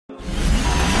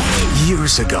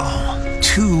Years ago,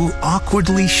 two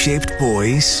awkwardly shaped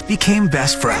boys became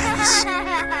best friends.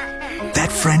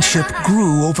 That friendship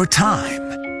grew over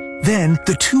time. Then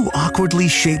the two awkwardly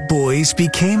shaped boys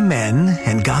became men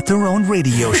and got their own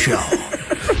radio show.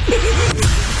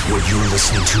 What you're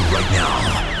listening to right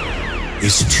now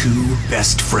is two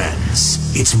best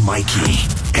friends. It's Mikey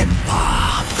and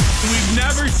Bob. We've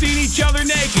never seen each other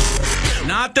naked.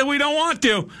 Not that we don't want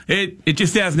to. It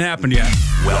just hasn't happened yet.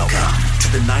 Welcome to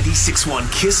the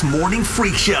 96.1 Kiss Morning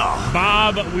Freak Show.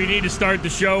 Bob, we need to start the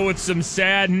show with some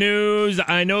sad news.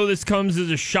 I know this comes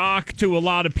as a shock to a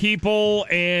lot of people,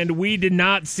 and we did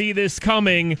not see this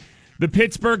coming. The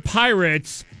Pittsburgh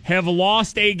Pirates have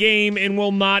lost a game and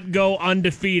will not go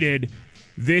undefeated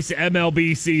this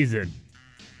MLB season.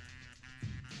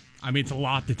 I mean, it's a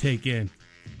lot to take in.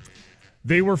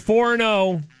 They were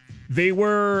 4-0. They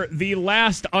were the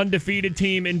last undefeated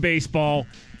team in baseball,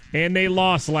 and they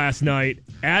lost last night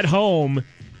at home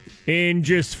in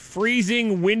just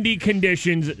freezing, windy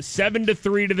conditions,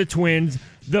 7-3 to the Twins.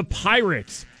 The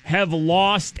Pirates have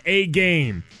lost a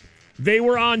game. They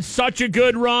were on such a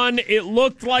good run. It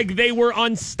looked like they were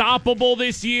unstoppable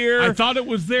this year. I thought it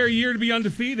was their year to be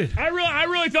undefeated. I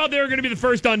really thought they were going to be the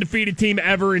first undefeated team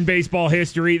ever in baseball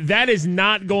history. That is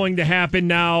not going to happen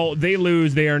now. They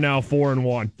lose. They are now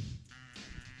 4-1.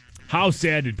 How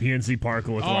sad did PNC Park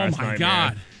look last night? Oh, my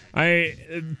God.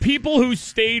 Man? People who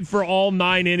stayed for all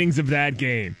 9 innings of that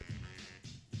game,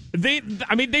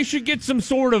 they should get some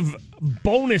sort of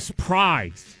bonus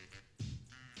prize.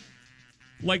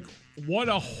 Like, what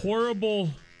a horrible,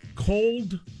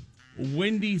 cold,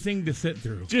 windy thing to sit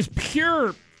through. Just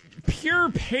pure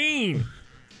pain.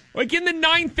 Like, in the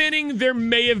 9th inning, there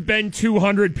may have been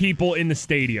 200 people in the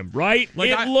stadium, right? Like,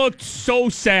 it looked so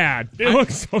sad.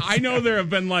 I know there have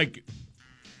been, like,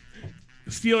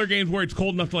 Steeler games where it's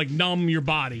cold enough to, like, numb your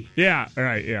body. Yeah,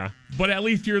 right, yeah. But at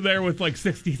least you're there with, like,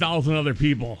 60,000 other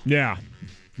people. Yeah.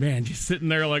 Man, just sitting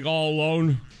there, like, all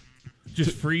alone.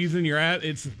 Just freezing.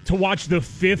 It's to watch the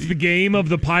 5th game of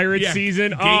the Pirates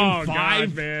season. Game 5,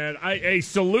 God, man! A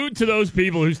salute to those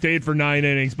people who stayed for 9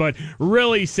 innings. But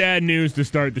really sad news to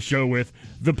start the show with: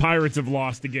 the Pirates have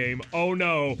lost the game. Oh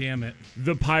no! Damn it!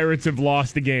 The Pirates have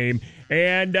lost the game.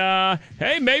 And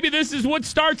hey, maybe this is what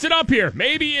starts it up here.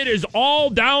 Maybe it is all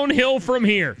downhill from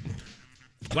here.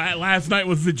 Last night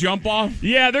was the jump off.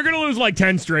 Yeah, they're going to lose like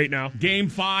 10 straight now. Game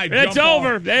 5. It's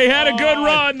over. Off. They had a good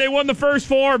run. They won the first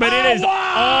 4, but it is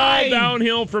all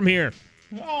downhill from here.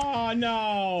 Oh,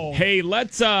 no. Hey,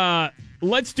 let's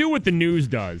do what the news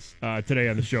does today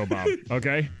on the show, Bob.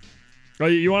 Okay?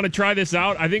 You want to try this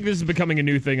out? I think this is becoming a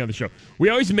new thing on the show. We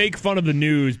always make fun of the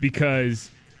news because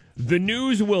the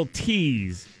news will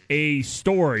tease a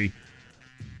story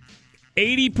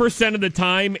 80% of the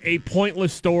time, a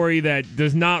pointless story that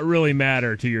does not really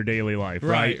matter to your daily life,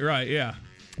 right? Right, yeah.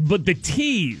 But the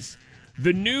tease,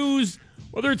 the news,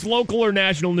 whether it's local or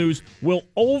national news, will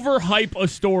overhype a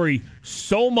story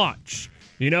so much.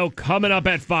 Coming up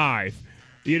at 5,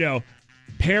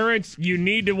 parents, you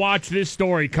need to watch this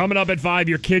story. Coming up at 5,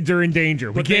 your kids are in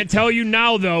danger. We can't tell you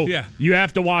now, though. Yeah. You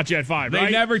have to watch at 5, right?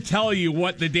 They never tell you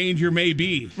what the danger may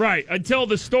be. Right, until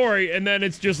the story, and then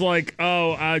it's just like,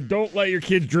 don't let your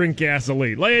kids drink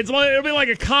gasoline. It'll be like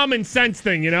a common sense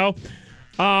thing, So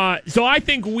I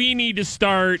think we need to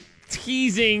start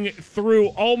teasing through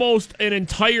almost an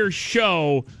entire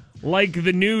show like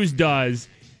the news does.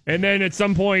 And then at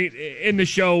some point in the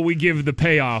show, we give the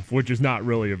payoff, which is not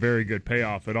really a very good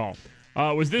payoff at all.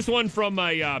 Was this one from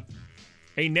a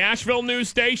Nashville news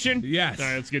station? Yes. All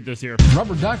right, let's get this here.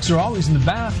 Rubber ducks are always in the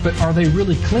bath, but are they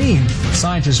really clean?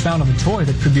 Scientists found on the toy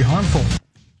that could be harmful.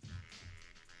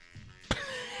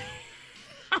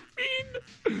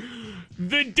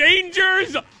 The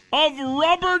dangers of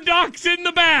rubber ducks in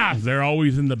the bath. They're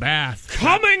always in the bath.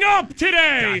 Coming up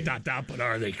today. But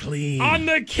are they clean? On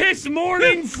the Kiss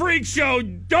Morning Freak Show.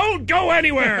 Don't go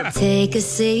anywhere. Take a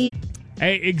seat.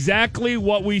 Hey, exactly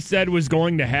what we said was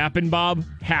going to happen, Bob,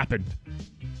 happened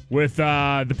with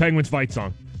the Penguins fight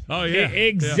song. Oh, yeah.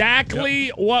 Exactly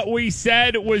what we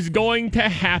said was going to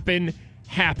happen,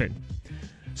 happened.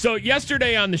 So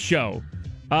yesterday on the show,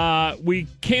 we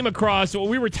came across,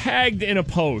 we were tagged in a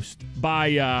post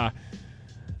by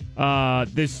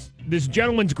this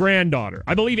gentleman's granddaughter.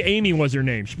 I believe Amy was her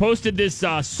name. She posted this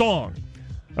song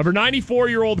of her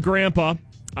 94-year-old grandpa,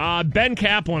 Ben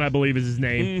Kaplan, I believe is his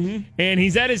name. Mm-hmm. And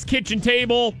he's at his kitchen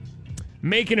table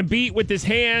making a beat with his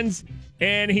hands,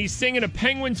 and he's singing a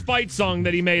Penguins fight song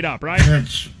that he made up, right?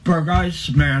 Pittsburgh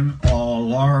Icemen,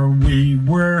 all are we.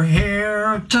 We're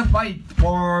here to fight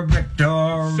for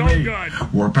victory. So good.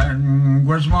 We're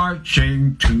Penguins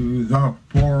marching to the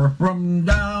fore from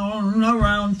down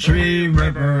around Three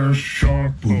Rivers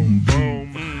shore. Boom,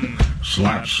 boom.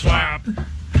 Slap, slap.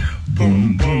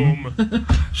 Boom, boom.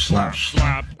 Slap,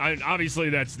 slap. Obviously,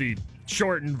 that's the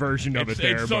shortened version of it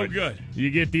there. It's so but good.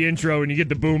 You get the intro and you get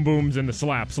the boom booms and the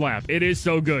slap slap. It is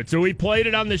so good. So we played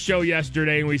it on the show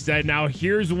yesterday and we said, now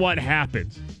here's what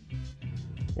happens.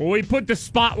 Well, we put the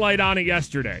spotlight on it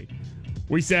yesterday.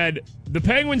 We said the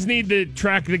Penguins need to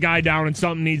track the guy down and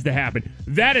something needs to happen.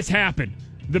 That has happened.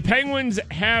 The Penguins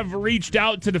have reached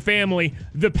out to the family.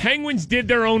 The Penguins did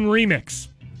their own remix.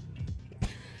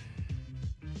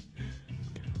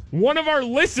 One of our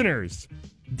listeners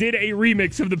did a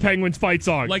remix of the Penguins fight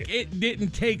song. Like, it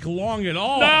didn't take long at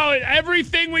all. No,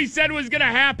 everything we said was going to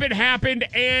happen happened,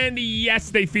 and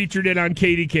yes, they featured it on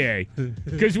KDK.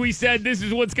 Because we said this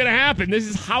is what's going to happen. This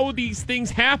is how these things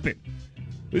happen.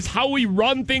 This is how we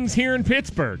run things here in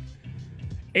Pittsburgh.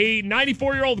 A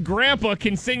 94-year-old grandpa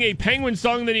can sing a Penguin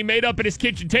song that he made up at his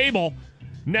kitchen table.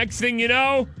 Next thing you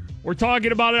know, we're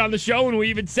talking about it on the show, and we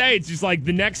even say it's just like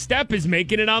the next step is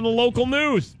making it on the local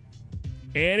news.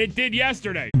 And it did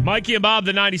yesterday. Mikey and Bob,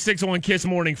 the 96.1 Kiss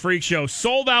Morning Freak Show.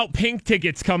 Sold out Pink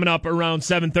tickets coming up around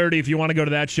 7:30 if you want to go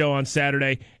to that show on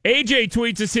Saturday. AJ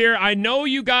tweets us here. I know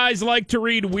you guys like to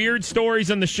read weird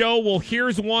stories on the show. Well,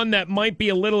 here's one that might be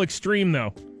a little extreme,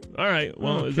 though. All right.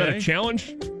 Well, Is that a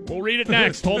challenge? We'll read it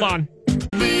next. Hold on.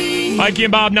 Mikey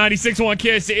and Bob, 96.1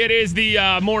 Kiss. It is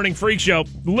the Morning Freak Show.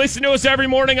 Listen to us every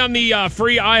morning on the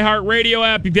free iHeartRadio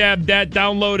app. You have that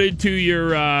downloaded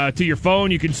to your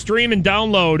phone. You can stream and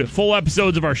download full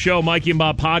episodes of our show, Mikey and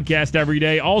Bob Podcast, every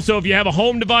day. Also, if you have a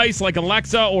home device like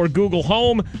Alexa or Google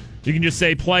Home, you can just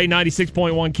say play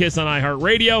 96.1 Kiss on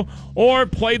iHeartRadio or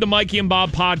play the Mikey and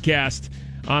Bob Podcast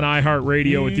on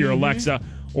iHeartRadio with your Alexa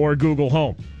or Google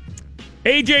Home.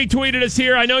 AJ tweeted us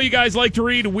here. I know you guys like to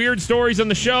read weird stories on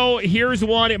the show. Here's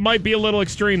one. It might be a little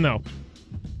extreme, though.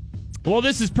 Well,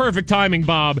 this is perfect timing,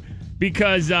 Bob,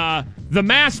 because the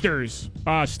Masters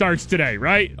starts today,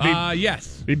 right?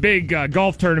 Yes. The big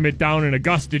golf tournament down in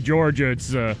Augusta, Georgia. It's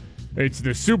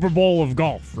the Super Bowl of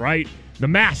golf, right? The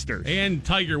Masters. And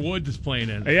Tiger Woods is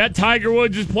playing in it. Yeah, Tiger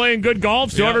Woods is playing good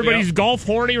golf, so everybody's golf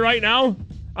horny right now.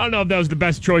 I don't know if that was the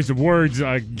best choice of words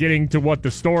getting to what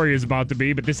the story is about to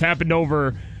be, but this happened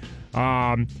over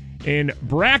in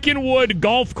Brackenwood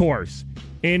Golf Course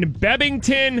in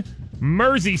Bebington,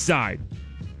 Merseyside.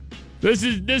 This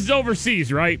is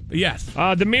overseas, right? Yes.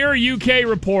 The Mirror UK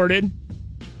reported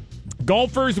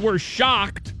golfers were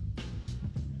shocked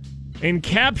and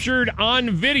captured on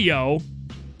video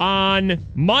on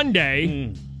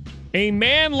Monday a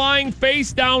man lying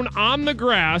face down on the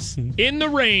grass in the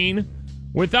rain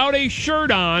without a shirt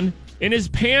on and his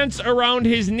pants around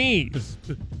his knees.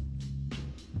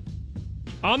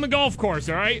 On the golf course,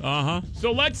 all right? Uh-huh.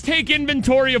 So let's take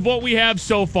inventory of what we have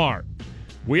so far.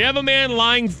 We have a man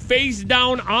lying face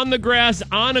down on the grass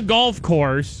on a golf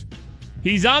course.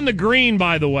 He's on the green,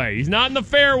 by the way. He's not in the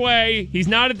fairway. He's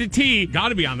not at the tee. Got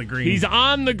to be on the green. He's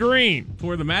on the green. That's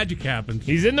where the magic happens.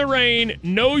 He's in the rain,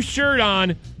 no shirt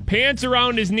on, pants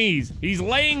around his knees. He's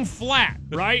laying flat,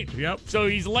 right? Yep. So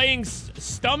he's laying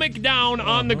stomach down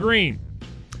on the green.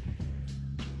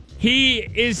 He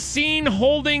is seen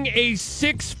holding a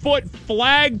 6-foot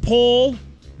flagpole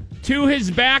to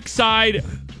his backside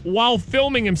while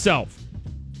filming himself.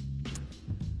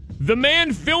 The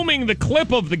man filming the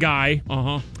clip of the guy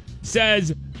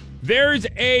says there's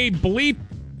a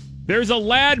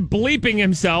lad bleeping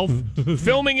himself,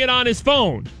 filming it on his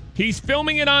phone. He's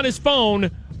filming it on his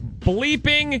phone,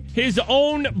 bleeping his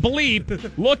own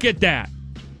bleep. Look at that.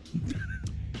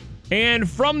 And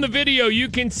from the video, you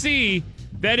can see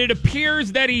that it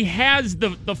appears that he has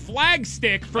the flag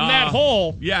stick from that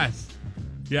hole. Yes.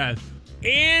 Yes.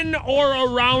 In or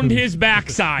around his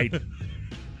backside.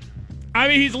 I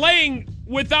mean, he's laying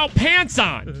without pants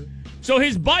on. So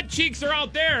his butt cheeks are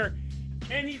out there,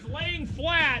 and he's laying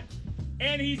flat,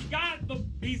 and he's got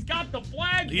the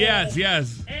flag. Yes,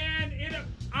 yes. And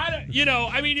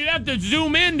you'd have to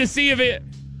zoom in to see if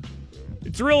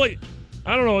it's really,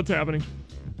 I don't know what's happening.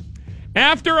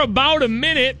 After about a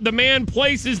minute, the man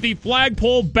places the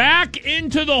flagpole back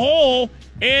into the hole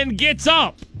and gets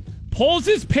up, pulls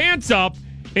his pants up,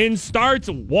 and starts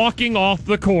walking off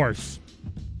the course.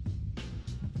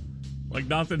 Like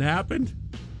nothing happened?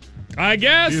 I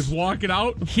guess. He's walking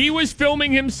out? He was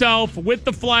filming himself with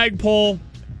the flagpole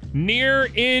near,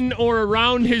 in, or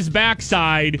around his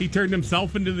backside. He turned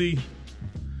himself into the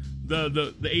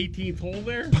The 18th hole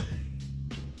there?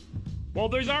 Well,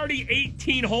 there's already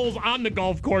 18 holes on the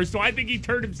golf course, so I think he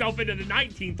turned himself into the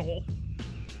 19th hole.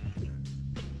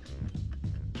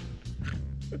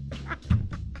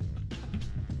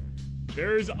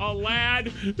 There's a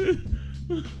lad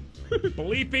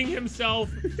bleeping himself,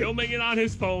 filming it on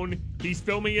his phone. He's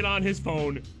filming it on his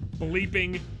phone,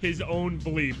 bleeping his own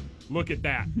bleep. Look at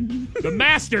that. The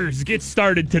Masters gets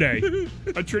started today.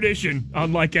 A tradition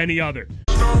unlike any other.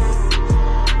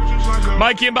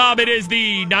 Mikey and Bob, it is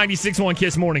the 96.1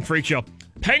 Kiss Morning Freak Show.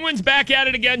 Penguins back at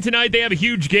it again tonight. They have a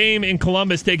huge game in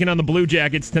Columbus taking on the Blue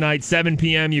Jackets tonight, 7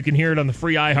 p.m. You can hear it on the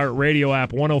free iHeartRadio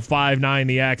app, 105.9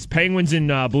 The X. Penguins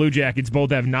and Blue Jackets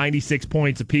both have 96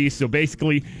 points apiece, so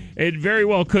basically it very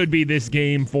well could be this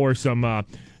game for some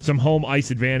home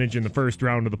ice advantage in the first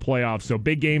round of the playoffs. So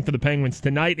big game for the Penguins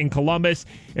tonight in Columbus,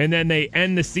 and then they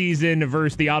end the season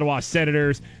versus the Ottawa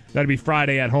Senators. That'll be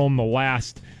Friday at home, the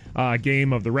last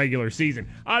game of the regular season.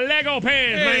 A Lego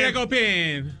pen, man. Lego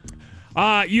pen.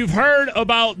 You've heard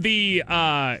about the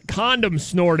condom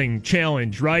snorting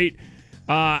challenge, right?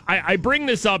 I bring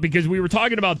this up because we were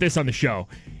talking about this on the show,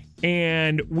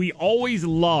 and we always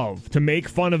love to make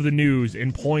fun of the news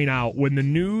and point out when the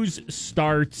news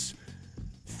starts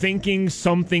thinking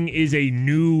something is a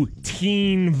new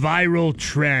teen viral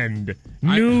trend,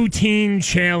 new teen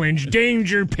challenge,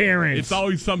 danger parents. It's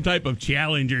always some type of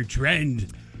challenge or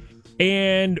trend.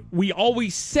 And we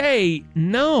always say,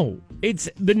 no, it's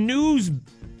the news.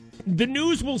 The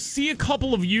news will see a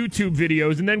couple of YouTube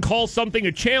videos and then call something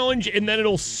a challenge, and then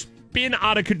it'll spin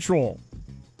out of control.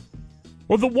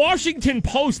 Well, the Washington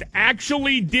Post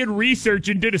actually did research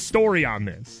and did a story on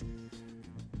this.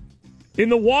 In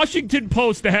the Washington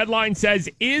Post, the headline says,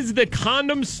 "Is the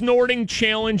condom snorting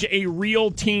challenge a real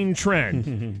teen trend?"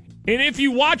 And if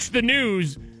you watch the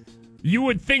news, you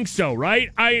would think so, right?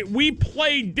 We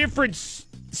play different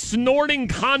snorting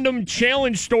condom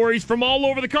challenge stories from all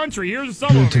over the country. Here's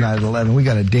some of them. Tonight at 11, we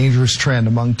got a dangerous trend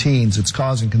among teens. It's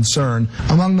causing concern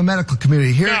among the medical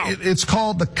community. Here, it's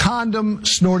called the condom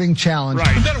snorting challenge.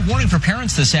 Right. We've got a warning for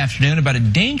parents this afternoon about a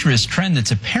dangerous trend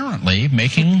that's apparently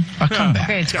making a comeback.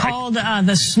 Okay, it's called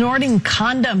the snorting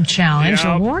condom challenge.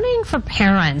 Yep. A warning for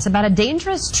parents about a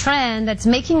dangerous trend that's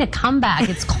making a comeback.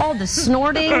 It's called the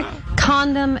snorting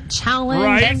condom challenge.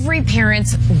 Right. Every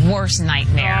parent's worst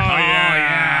nightmare. Oh,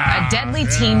 yeah. A deadly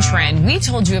teen trend we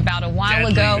told you about a while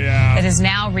ago that is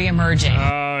now reemerging.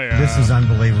 Oh, yeah. This is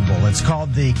unbelievable. It's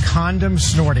called the condom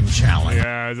snorting challenge.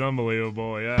 Yeah, it's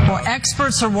unbelievable, yeah. Well,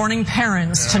 experts are warning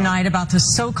parents tonight about the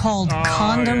so-called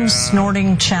condom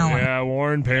snorting challenge. Yeah,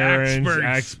 warn parents,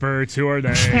 experts. Who are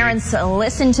they? Parents,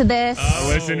 listen to this.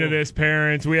 Listen to this,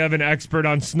 parents. We have an expert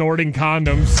on snorting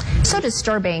condoms. So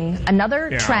disturbing.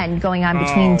 Another trend going on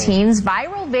between teens.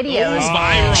 Viral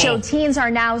videos show teens are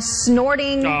now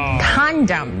snorting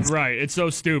condoms. Right. It's so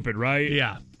stupid, right?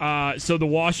 Yeah. So the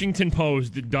Washington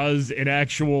Post does an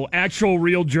actual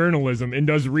real journalism and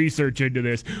does research into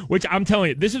this, which I'm telling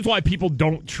you, this is why people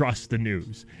don't trust the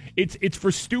news. It's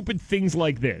for stupid things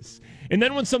like this. And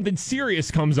then when something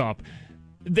serious comes up,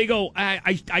 they go,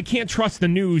 I can't trust the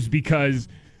news because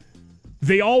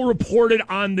they all reported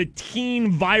on the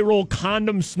teen viral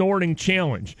condom snorting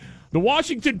challenge. The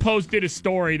Washington Post did a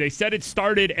story. They said it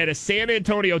started at a San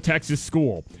Antonio, Texas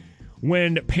school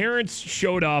when parents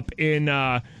showed up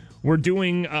and were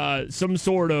doing some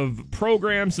sort of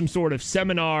program, some sort of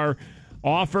seminar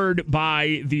offered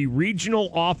by the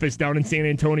regional office down in San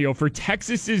Antonio for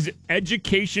Texas's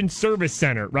Education Service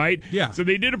Center, right? Yeah. So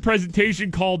they did a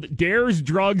presentation called Dares,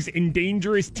 Drugs, and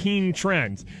Dangerous Teen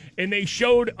Trends. And they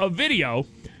showed a video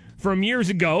from years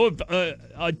ago of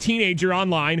a teenager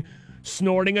online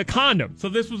snorting a condom. So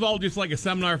this was all just like a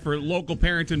seminar for local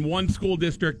parents in one school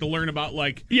district to learn about,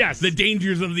 like, the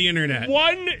dangers of the internet.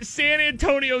 One San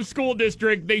Antonio school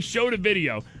district, they showed a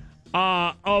video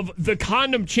of the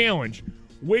condom challenge,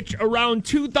 which around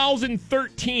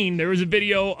 2013, there was a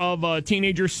video of a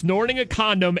teenager snorting a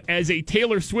condom as a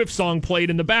Taylor Swift song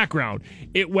played in the background.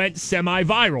 It went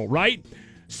semi-viral, right?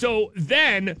 So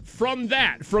then, from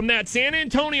that San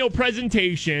Antonio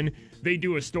presentation, they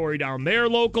do a story down there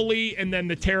locally, and then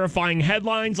the terrifying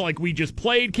headlines like we just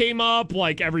played came up,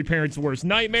 like every parent's worst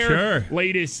nightmare,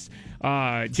 latest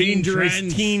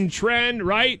dangerous teen trend,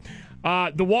 right?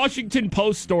 The Washington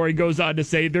Post story goes on to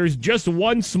say there's just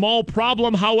one small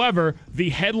problem, however, the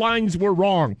headlines were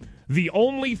wrong. The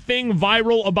only thing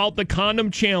viral about the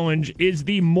condom challenge is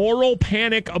the moral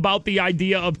panic about the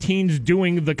idea of teens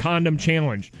doing the condom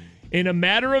challenge. In a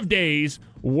matter of days,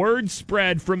 word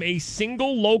spread from a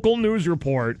single local news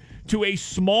report to a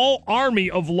small army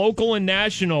of local and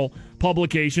national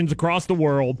publications across the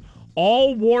world,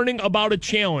 all warning about a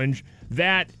challenge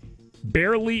that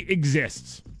barely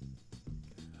exists.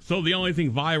 So the only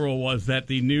thing viral was that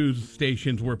the news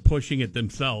stations were pushing it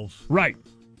themselves. Right.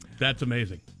 That's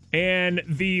amazing. And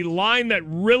the line that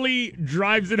really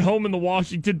drives it home in the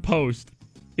Washington Post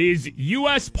is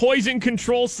U.S. poison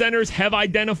control centers have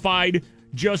identified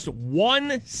just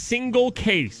one single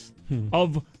case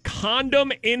of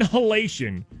condom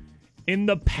inhalation in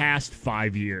the past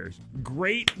 5 years.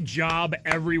 Great job,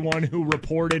 everyone who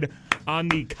reported on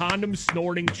the condom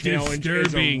snorting challenge.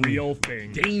 Disturbing. Is a real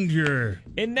thing. Danger.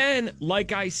 And then,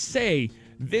 like I say,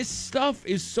 this stuff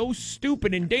is so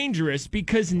stupid and dangerous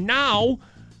because now,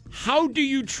 how do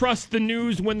you trust the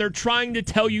news when they're trying to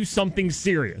tell you something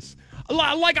serious?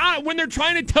 When they're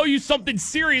trying to tell you something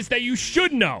serious that you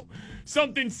should know.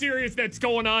 Something serious that's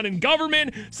going on in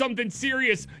government, something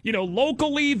serious,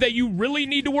 locally that you really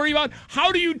need to worry about.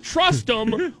 How do you trust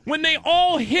them when they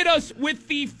all hit us with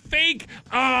the fake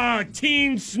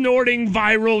teen snorting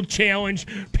viral challenge?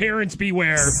 Parents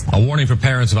beware. A warning for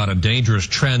parents about a dangerous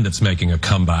trend that's making a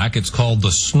comeback. It's called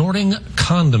the Snorting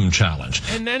Condom Challenge.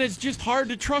 And then it's just hard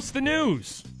to trust the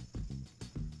news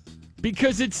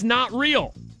because it's not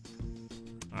real.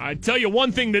 I tell you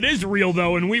one thing that is real,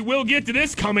 though, and we will get to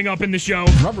this coming up in the show.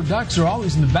 Rubber ducks are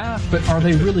always in the bath, but are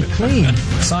they really clean?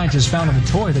 Scientists found in a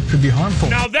toy that could be harmful.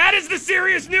 Now that is the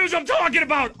serious news I'm talking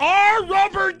about. Are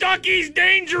rubber duckies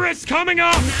dangerous? Coming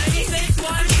up.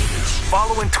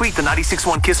 Follow and tweet the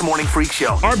 96.1 Kiss Morning Freak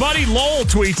Show. Our buddy Lowell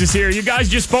tweets us here. You guys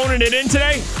just phoning it in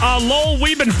today? Lowell,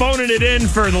 we've been phoning it in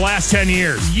for the last 10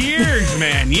 years. Years,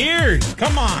 man. Years.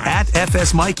 Come on. At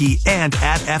FS Mikey and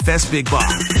at FS Big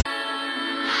Bob.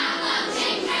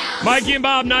 Mikey and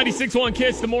Bob, 96.1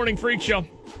 Kiss, the Morning Freak Show.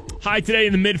 High today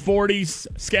in the mid-40s.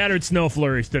 Scattered snow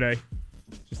flurries today.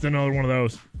 Just another one of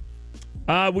those.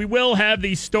 We will have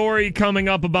the story coming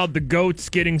up about the goats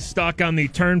getting stuck on the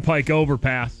Turnpike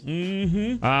overpass.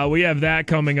 Mm-hmm. We have that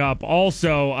coming up.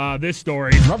 Also, this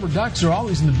story. Rubber ducks are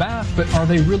always in the bath, but are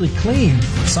they really clean?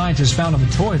 Scientists found in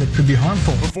a toy that could be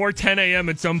harmful. Before 10 a.m.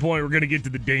 at some point, we're going to get to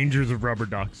the dangers of rubber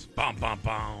ducks. Bum, bum,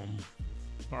 bum.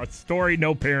 Story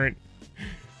no parent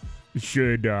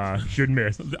should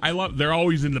miss. I love. They're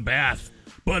always in the bath,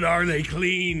 but are they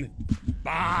clean?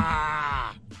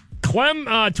 Bah. Clem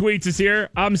tweets us here.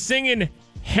 I'm singing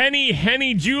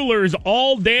Henny Jewelers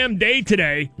all damn day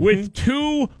today with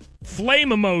 2 flame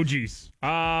emojis.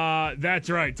 That's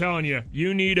right. Telling you,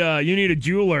 you need a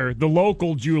jeweler, the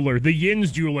local jeweler, the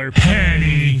Yins jeweler.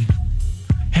 Henny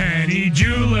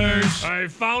Jewelers. I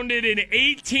found it in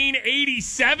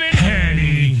 1887.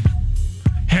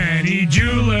 Henny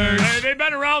Jewelers. They've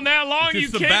been around that long.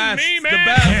 Just you kidding me, man? The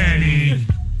best.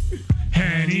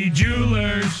 Henny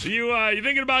Jewelers. You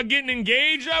thinking about getting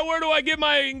engaged? Where do I get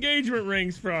my engagement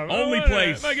rings from? Only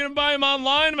place. Am I going to buy them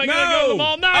online? Am I going to go to the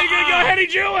mall? No, you're going to go Henny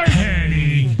Jewelers.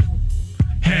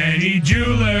 Henny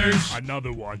Jewelers.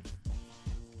 Another one.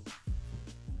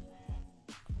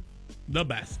 The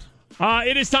best.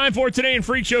 It is time for Today in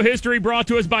Freak Show History, brought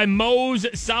to us by Moe's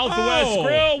Southwest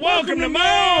Grill. Welcome to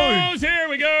Moe's. Here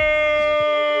we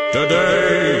go.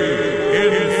 Today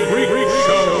in Freak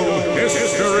Show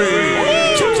History.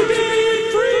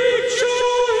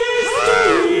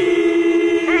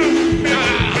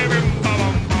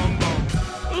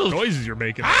 Those noises you're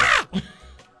making.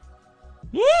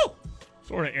 Woo!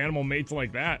 Sort of animal mates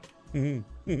like that. The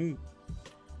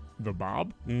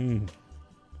Bob?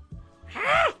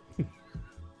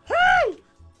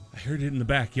 I heard it in the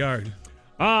backyard.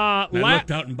 I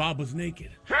looked out and Bob was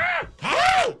naked.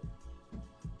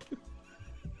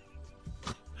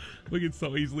 We get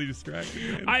so easily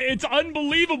distracted, man. It's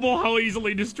unbelievable how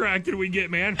easily distracted we get,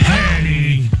 man.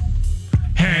 Henny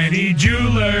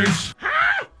Jewelers.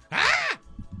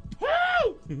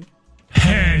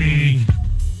 Henny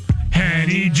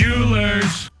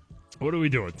Jewelers. What are we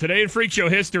doing? Today in Freak Show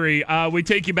History, we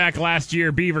take you back last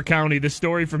year, Beaver County, the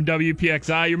story from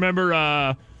WPXI. You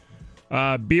remember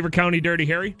Beaver County Dirty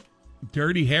Harry?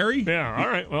 Dirty Harry? Yeah, all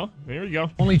right. Well, there you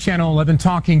go. Only Channel 11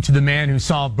 talking to the man who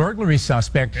saw a burglary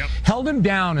suspect, held him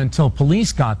down until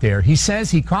police got there. He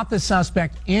says he caught the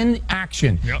suspect in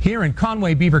action here in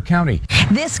Conway, Beaver County.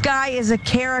 This guy is a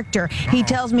character. He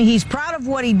tells me he's proud of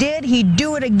what he did, he'd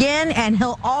do it again, and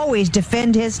he'll always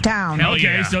defend his town.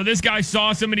 So this guy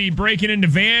saw somebody breaking into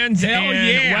vans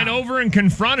and went over and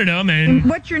confronted him. And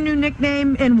what's your new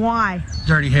nickname and why?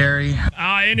 Dirty Harry.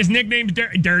 And his nickname's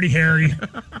Dirty Harry.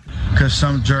 Because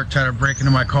some jerk tried to break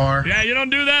into my car. Yeah, you don't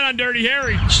do that on Dirty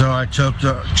Harry. So I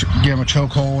gave him a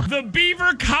chokehold. The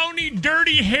Beaver County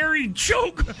Dirty Harry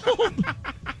chokehold.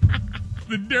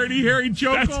 The Dirty Harry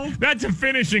chokehold. That's a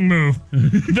finishing move.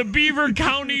 The Beaver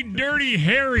County Dirty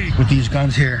Harry. With these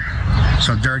guns here.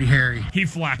 So Dirty Harry. He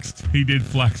flexed. He did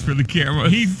flex for the camera.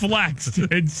 He flexed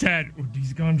and said, with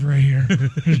these guns right here.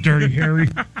 There's Dirty Harry.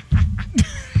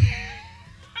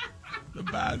 The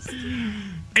best.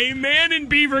 A man in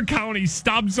Beaver County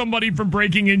stopped somebody from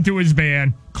breaking into his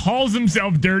van, calls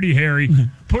himself Dirty Harry,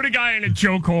 put a guy in a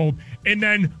chokehold, and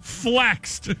then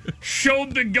flexed,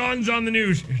 showed the guns on the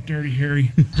news. Dirty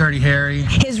Harry. Dirty Harry.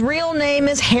 His real name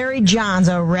is Harry Johns,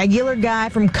 a regular guy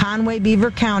from Conway, Beaver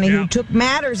County, who took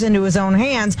matters into his own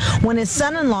hands when his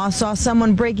son-in-law saw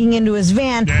someone breaking into his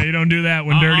van. Yeah, you don't do that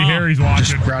when Dirty Harry's watching.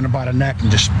 Just grab him by the neck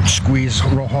and just squeeze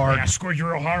real hard. Yeah, squeeze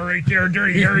real hard right there,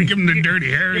 Dirty Harry. Give him the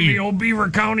Dirty Harry. Give me old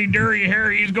Beaver County Dirty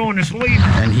Harry. He's going to sleep.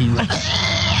 And he...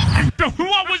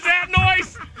 What was that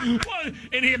noise? What?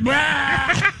 And he...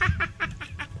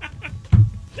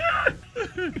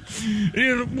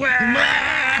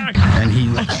 And he...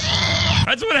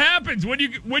 That's what happens when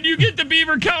you get the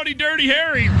Beaver County Dirty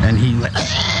Harry. And he...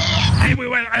 And we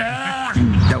went...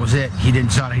 That was it. He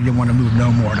didn't want to move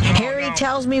no more. Harry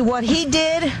tells me what he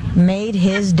did made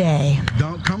his day.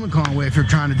 Don't come in Conway if you're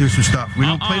trying to do some stuff. We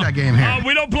don't play that game here.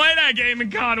 We don't play that game in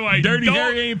Conway. Dirty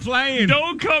Harry ain't playing.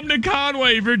 Don't come to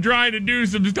Conway if you're trying to do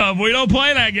some stuff. We don't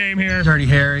play that game here. Dirty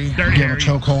Harry. Gave him a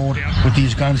chokehold with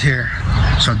these guns here.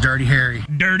 So Dirty Harry.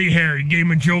 Dirty Harry gave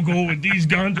him a chokehold with these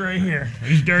guns right here.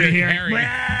 He's Dirty Harry.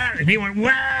 And he went,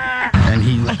 wah! And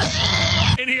he...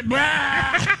 And he...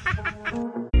 Wah!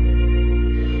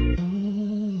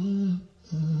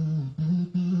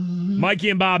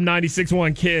 Mikey and Bob,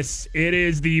 96.1 KISS. It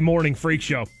is the Morning Freak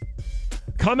Show.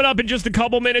 Coming up in just a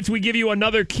couple minutes, we give you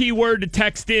another keyword to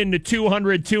text in to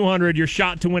 200-200. Your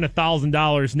shot to win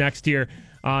 $1,000 next here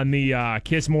on the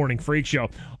KISS Morning Freak Show.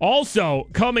 Also,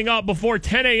 coming up before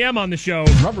 10 a.m. on the show.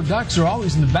 Rubber ducks are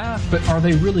always in the bath, but are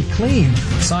they really clean?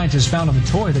 Scientists found on the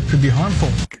toy that could be harmful.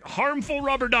 Harmful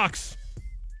rubber ducks.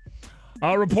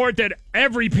 A report that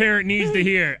every parent needs to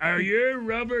hear. Are your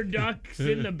rubber ducks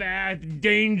in the bath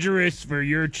dangerous for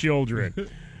your children?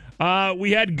 We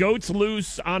had goats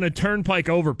loose on a turnpike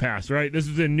overpass, right? This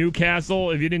was in Newcastle.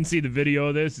 If you didn't see the video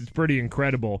of this, it's pretty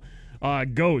incredible.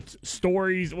 Goats,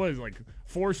 stories, what is it, like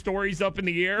 4 stories up in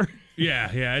the air?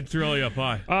 Yeah, it's really up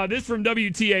high. This from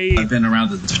WTAE. I've been around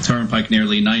the turnpike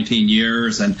nearly 19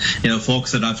 years, and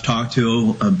folks that I've talked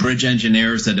to, bridge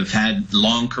engineers that have had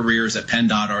long careers at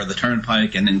PennDOT or the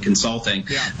turnpike and in consulting,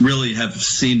 really have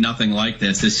seen nothing like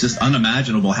this. It's just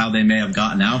unimaginable how they may have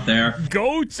gotten out there.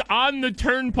 Goats on the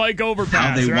turnpike overpass.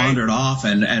 How they wandered off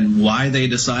and why they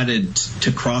decided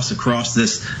to cross across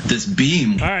this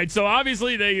beam. All right, so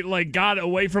obviously they got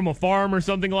away from a farm or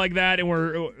something like that, and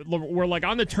we're like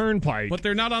on the turnpike. But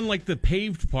they're not on the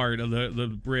paved part of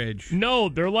the bridge. No,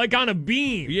 they're on a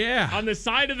beam. Yeah. On the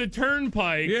side of the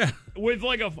turnpike. Yeah. With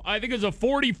I think it's a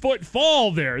 40-foot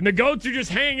fall there. And the goats are just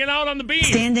hanging out on the beam.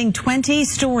 Standing 20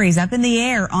 stories up in the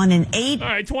air on an 8. All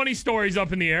right, 20 stories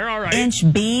up in the air. All right. Inch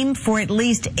beam for at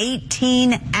least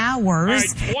 18 hours.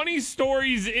 All right, 20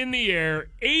 stories in the air,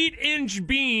 8-inch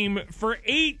beam for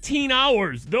 18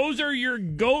 hours. Those are your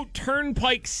goat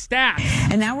turnpike stats.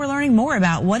 And now we're learning more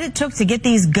about what it took to get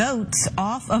these goats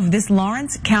off of this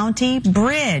Lawrence County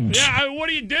bridge. Yeah, what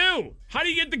do you do? How do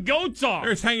you get the goats off?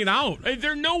 They're just hanging out.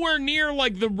 They're nowhere near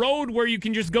the road where you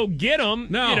can just go get them.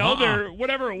 No, they're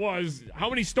whatever it was. How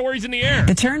many stories in the air?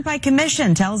 The Turnpike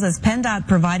Commission tells us PennDOT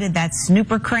provided that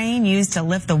snooper crane used to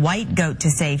lift the white goat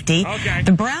to safety. Okay.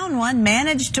 The brown one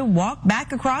managed to walk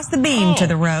back across the beam to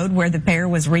the road where the pair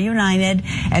was reunited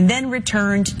and then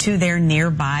returned to their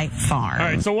nearby farm. All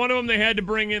right, so one of them they had to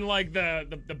bring in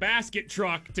the basket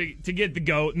truck to get the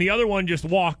goat, and the other one just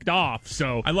walked off.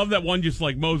 So I love that one just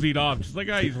moseyed off. Just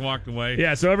he's walked away.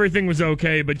 Yeah, so everything was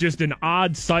okay, but just an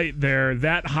odd sight there,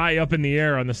 that high up in the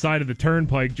air on the side of the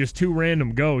turnpike, just 2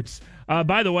 random goats.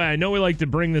 By the way, I know we like to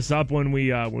bring this up when we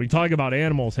talk about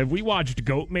animals. Have we watched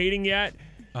goat mating yet?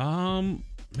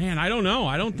 Man, I don't know.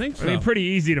 I don't think so. I mean, pretty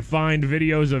easy to find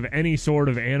videos of any sort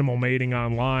of animal mating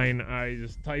online. I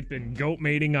just type in goat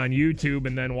mating on YouTube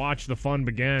and then watch the fun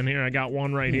begin. Here, I got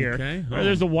one right here. Okay. Oh,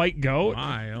 there's a white goat.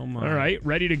 Oh my. All right,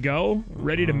 ready to go?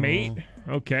 Ready to mate?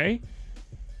 Okay.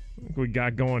 What we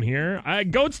got going here?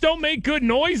 Goats don't make good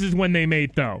noises when they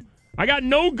mate, though. I got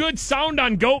no good sound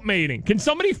on goat mating. Can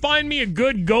somebody find me a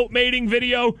good goat mating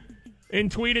video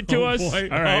and tweet it to us? Boy.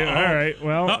 All right.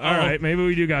 Well, all right. Maybe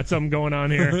we do got something going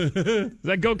on here. Does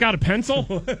that goat got a pencil?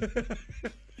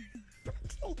 It's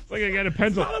like I got a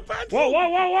pencil.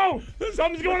 Whoa.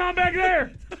 Something's going on back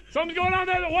there. Something's going on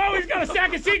there. Whoa, he's got a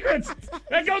sack of secrets.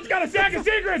 That goat's got a sack of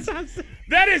secrets.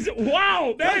 That is,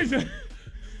 wow.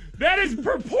 That is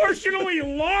proportionally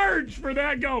large for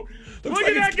that goat. Looks Look like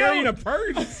at it's that goat. carrying a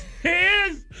purse. He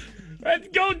is.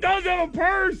 That goat does have a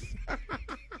purse.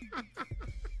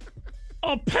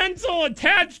 A pencil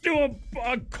attached to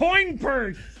a coin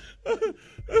purse.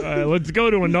 Let's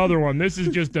go to another one. This is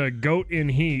just a goat in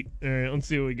heat. All right, let's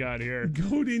see what we got here.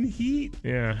 Goat in heat?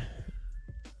 Yeah.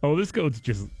 Oh, this goat's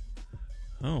just...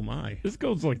 Oh, my. This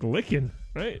goat's like licking,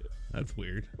 right? That's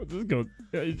weird. What's this goat?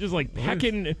 It's just like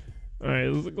pecking... All right,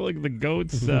 it looks like the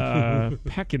goat's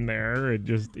pecking there. It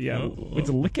just, it's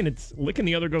licking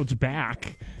the other goat's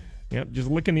back. Yep, just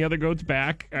licking the other goat's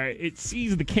back. It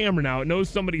sees the camera now. It knows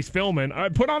somebody's filming. All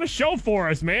right, put on a show for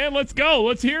us, man. Let's go.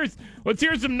 Let's hear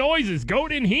some noises.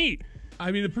 Goat in heat.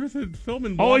 I mean, the person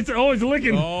filming. He's licking. He's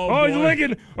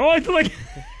licking. He's licking.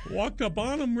 Walked up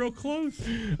on him real close.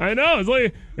 I know. It's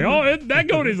like, that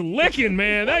goat is licking,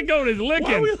 man. That goat is licking.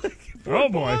 Why are we licking? Oh,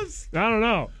 boy. I don't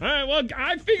know. All right, well,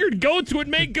 I figured goats would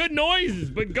make good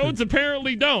noises, but goats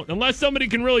apparently don't, unless somebody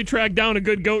can really track down a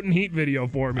good goat in heat video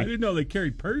for me. I didn't know they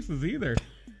carried purses either.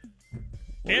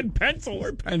 And pencils.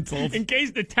 Or pencils. In case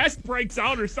the test breaks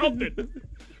out or something.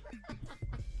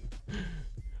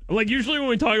 Like, usually when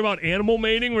we talk about animal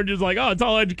mating, we're just like, oh, it's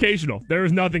all educational. There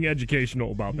is nothing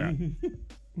educational about that.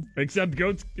 Except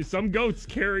some goats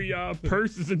carry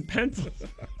purses and pencils.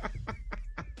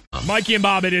 Mikey and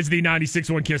Bob, it is the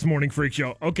 96.1 Kiss Morning Freak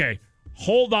Show. Okay,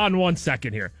 hold on 1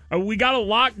 second here. We got a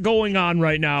lot going on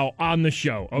right now on the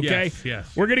show, okay?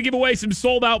 Yes. We're going to give away some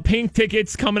sold-out pink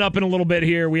tickets coming up in a little bit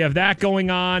here. We have that going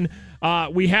on.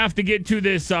 We have to get to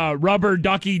this rubber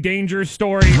ducky danger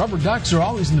story. Rubber ducks are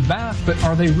always in the bath, but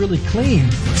are they really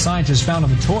clean? Scientists found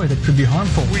on the toy that could be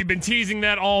harmful. We've been teasing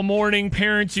that all morning.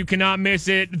 Parents, you cannot miss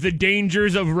it. The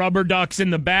dangers of rubber ducks in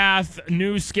the bath.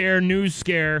 News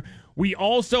scare. We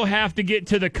also have to get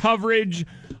to the coverage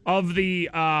of the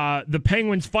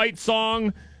Penguins fight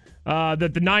song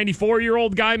that the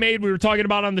 94-year-old guy made. We were talking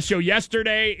about on the show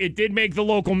yesterday. It did make the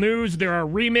local news. There are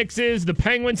remixes. The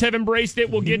Penguins have embraced it.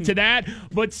 We'll get to that.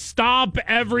 But stop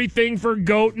everything for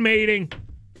goat mating.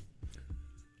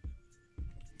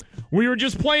 We were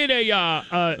just playing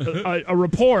a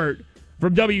report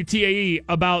from WTAE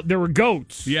about there were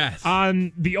goats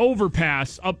on the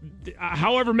overpass up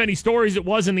however many stories it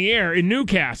was in the air in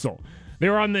Newcastle. They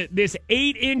were on this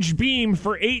 8-inch beam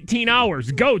for 18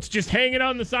 hours. Goats just hanging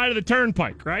on the side of the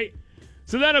turnpike, right?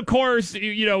 So then, of course,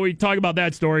 we talk about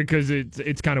that story because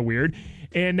it's kind of weird.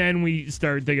 And then we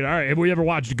start thinking, all right, have we ever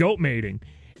watched goat mating?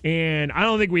 And I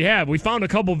don't think we have. We found a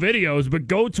couple videos, but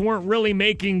goats weren't really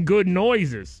making good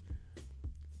noises.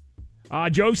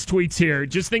 Joe's tweets here.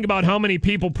 Just think about how many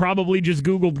people probably just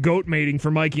Googled goat mating for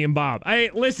Mikey and Bob. Hey,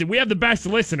 listen, we have the best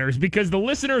listeners because the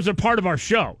listeners are part of our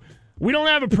show. We don't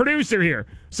have a producer here.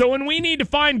 So when we need to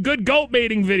find good goat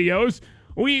mating videos,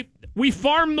 we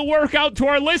farm the work out to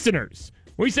our listeners.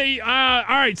 We say, all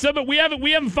right, we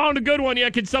haven't found a good one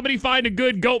yet. Can somebody find a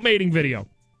good goat mating video?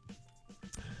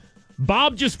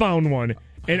 Bob just found one,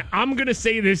 and I'm going to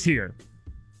say this here.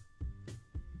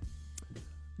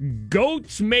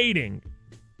 Goats mating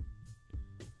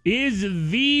is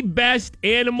the best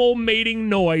animal mating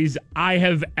noise I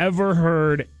have ever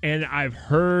heard, and I've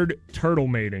heard turtle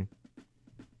mating.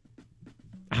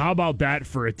 How about that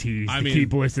for a tease to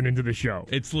keep listening to the show?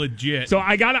 It's legit. So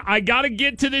I gotta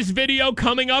get to this video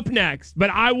coming up next,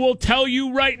 but I will tell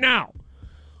you right now,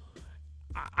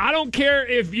 I don't care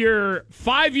if you're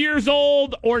 5 years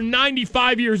old or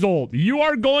 95 years old. You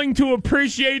are going to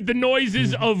appreciate the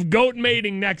noises of goat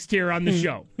mating next here on the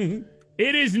show.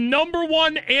 It is number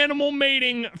one animal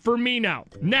mating for me now.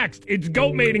 Next, it's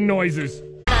goat mating noises.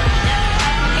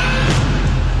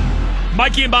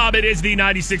 Mikey and Bob, it is the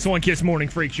 96.1 Kiss Morning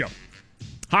Freak Show.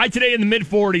 High today in the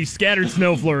mid-40s, scattered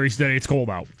snow flurries today. It's cold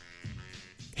out.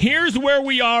 Here's where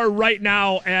we are right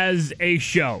now as a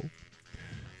show.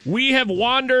 We have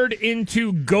wandered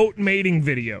into goat mating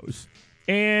videos,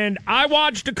 and I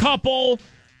watched a couple.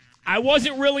 I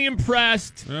wasn't really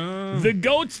impressed. The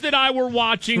goats that I were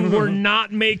watching were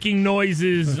not making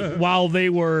noises while they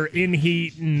were in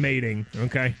heat and mating,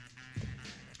 okay?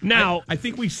 Now, I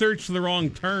think we searched the wrong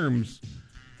terms,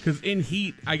 because in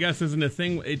heat, I guess, isn't a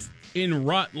thing. It's in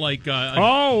rut, like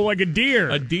like a deer.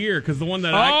 A deer, because the one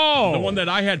that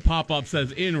I had pop up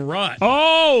says in rut.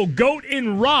 Oh, goat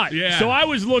in rut. Yeah. So I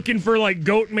was looking for like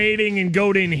goat mating and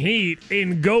goat in heat,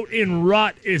 and goat in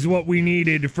rut is what we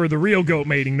needed for the real goat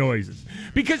mating noises.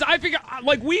 Because I figure,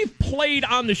 like, we've played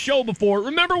on the show before.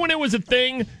 Remember when it was a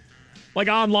thing, like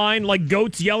online, like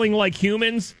goats yelling like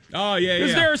humans? Oh, yeah,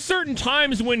 Because there are certain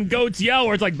times when goats yell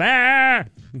where it's like, bah,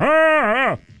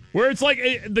 ah, Where it's like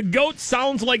the goat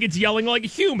sounds like it's yelling like a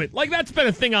human. Like, that's been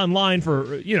a thing online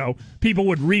for, people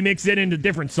would remix it into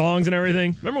different songs and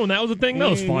everything. Remember when that was a thing? That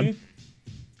was fun.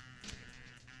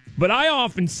 But I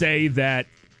often say that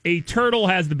a turtle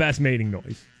has the best mating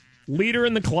noise. Leader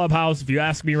in the clubhouse, if you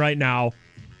ask me right now,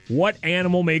 what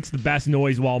animal makes the best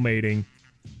noise while mating?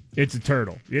 It's a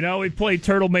turtle. We've played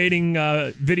turtle mating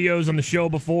videos on the show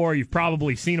before. You've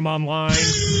probably seen them online.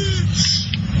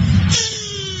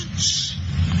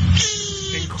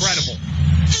 Incredible.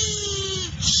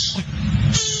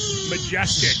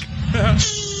 Majestic.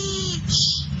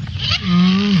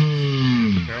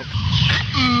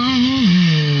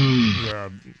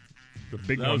 The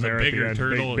big that one was there a bigger at the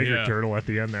end. Turtle, Bigger turtle at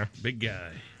the end there. Big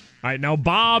guy. All right, now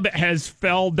Bob has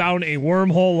fell down a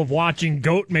wormhole of watching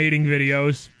goat mating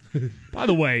videos. By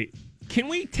the way, can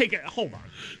we take a... Hold on.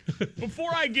 Before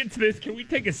I get to this, can we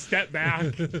take a step back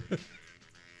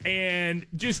and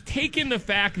just take in the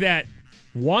fact that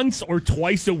once or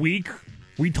twice a week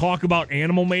we talk about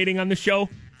animal mating on the show?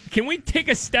 Can we take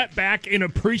a step back and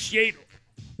appreciate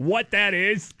what that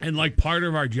is? And part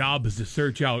of our job is to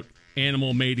search out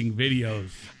animal mating videos.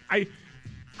 I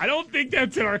don't think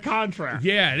that's in our contract.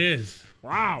 Yeah, it is.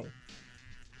 Wow.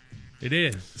 It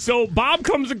is. So Bob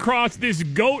comes across this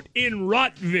goat in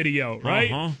rut video,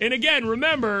 right? Uh-huh. And again,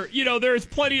 remember, there's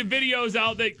plenty of videos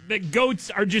out that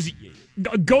goats are just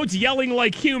goats yelling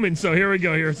like humans. So here we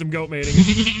go. Here's some goat mating. All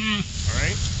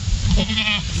right.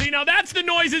 See, now that's the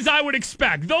noises I would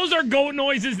expect. Those are goat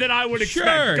noises that I would expect.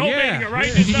 Sure, goat yeah. mating it right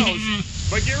in his nose.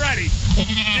 But get ready.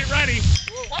 Get ready.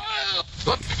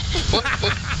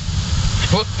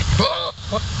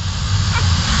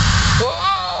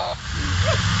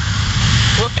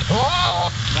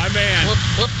 My man.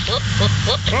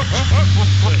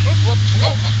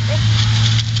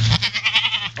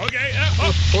 Okay.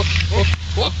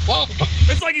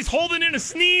 It's like he's holding in a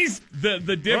sneeze.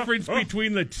 The difference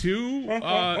between the two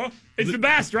it's the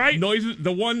best, right? Noises.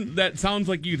 The one that sounds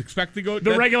like you'd expect to go.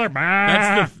 The regular.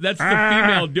 That's the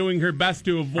female doing her best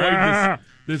to avoid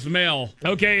this male.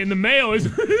 Okay, and the male is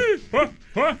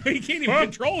he can't even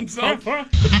control himself.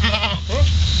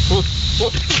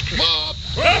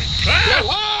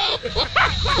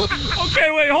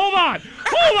 Okay, wait, hold on.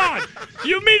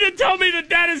 You mean to tell me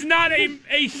that is not a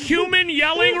human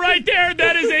yelling right there?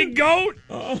 That is a goat?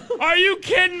 Are you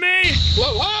kidding me?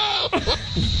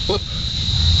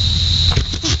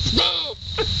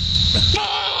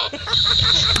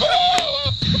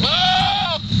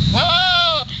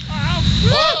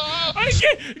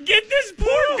 Get this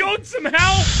poor goat some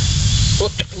help.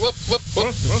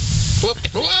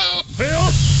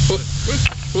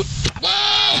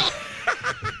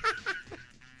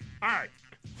 All right.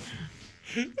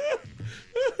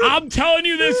 I'm telling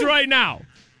you this right now.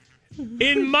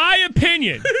 In my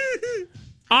opinion,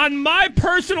 on my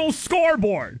personal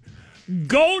scoreboard,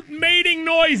 goat mating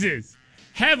noises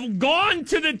have gone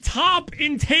to the top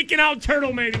in taking out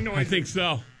turtle mating noises. I think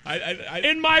so.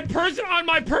 On my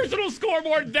personal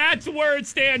scoreboard, that's where it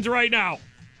stands right now.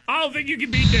 I don't think you can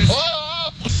beat this.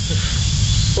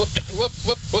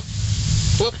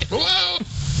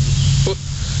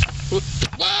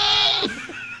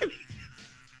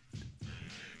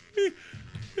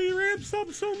 He ramps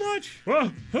up so much.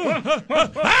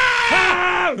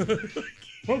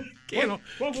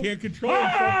 Can't control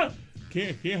himself.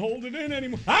 Can't hold it in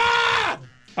anymore.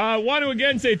 I want to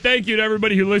again say thank you to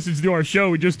everybody who listens to our show.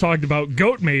 We just talked about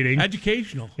goat mating.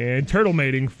 Educational. And turtle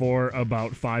mating for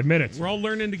about 5 minutes. We're all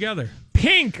learning together.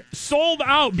 Pink sold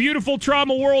out. Beautiful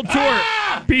Trauma World Tour.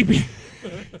 PP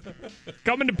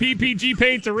coming to PPG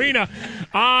Paints Arena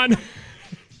on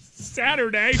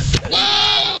Saturday.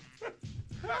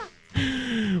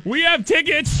 We have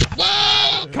tickets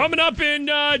coming up in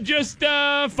just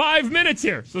 5 minutes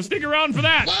here. So stick around for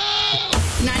that.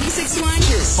 96.1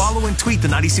 Kiss. Follow and tweet the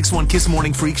 96.1 Kiss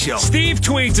Morning Freak Show. Steve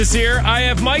tweets us here. I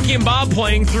have Mikey and Bob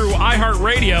playing through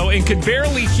iHeartRadio and could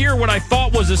barely hear what I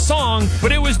thought was a song,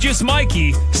 but it was just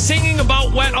Mikey singing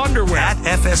about wet underwear. At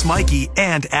FS Mikey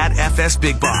and at FS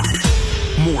Big Bob.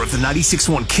 More of the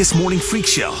 96.1 Kiss Morning Freak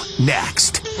Show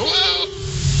next.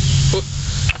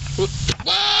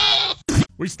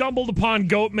 We stumbled upon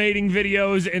goat mating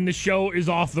videos and the show is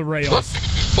off the rails.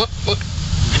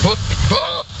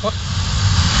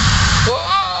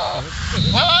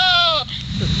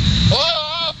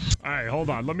 All right,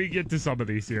 hold on. Let me get to some of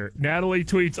these here. Natalie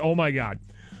tweets, oh my God,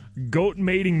 goat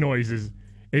mating noises.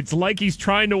 It's like he's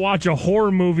trying to watch a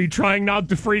horror movie, trying not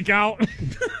to freak out.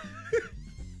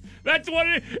 That's what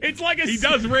it's like. He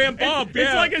does ramp up.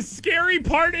 It's like a scary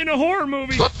part in a horror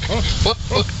movie.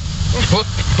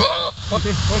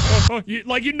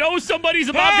 You know somebody's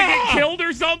about to get killed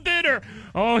or something,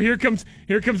 or here comes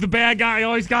the bad guy.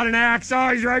 Oh, he's got an axe. Oh,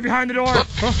 he's right behind the door.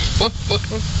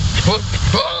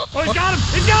 Oh, he's got him!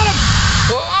 He's got him!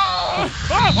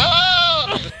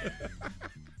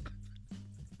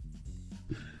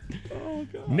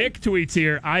 Nick tweets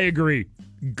here, I agree.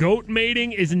 Goat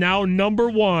mating is now number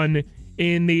 1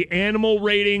 in the animal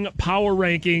rating power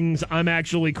rankings. I'm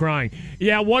actually crying.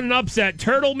 Yeah, what an upset.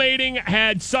 Turtle mating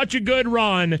had such a good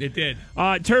run. It did.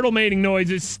 Turtle mating noise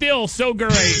is still so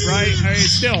great, right? I mean,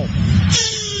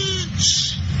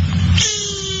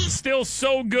 still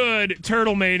so good,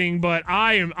 turtle mating, but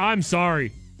I'm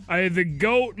sorry. The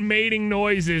goat mating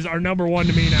noises are number 1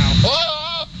 to me now.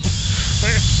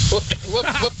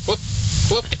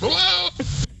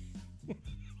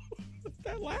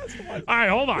 That last one. All right,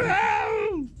 hold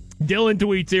on. Dylan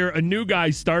tweets here, a new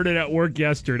guy started at work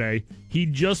yesterday. He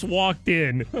just walked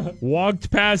in,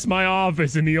 walked past my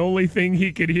office, and the only thing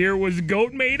he could hear was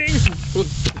goat mating.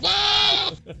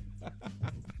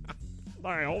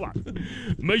 All right, hold on.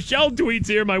 Michelle tweets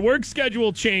here, my work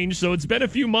schedule changed, so it's been a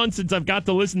few months since I've got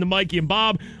to listen to Mikey and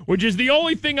Bob, which is the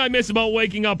only thing I miss about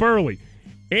waking up early.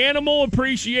 Animal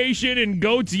appreciation and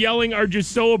goats yelling are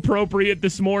just so appropriate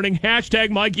this morning. Hashtag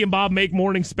Mikey and Bob make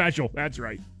morning special. That's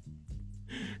right.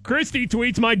 Christy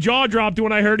tweets, my jaw dropped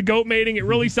when I heard goat mating. It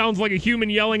really sounds like a human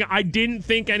yelling. I didn't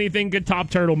think anything could top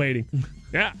turtle mating.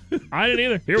 Yeah, I didn't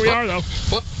either. Here we are, though.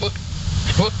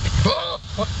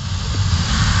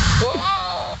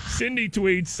 Cindy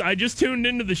tweets, I just tuned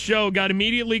into the show, got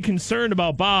immediately concerned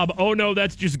about Bob. Oh no,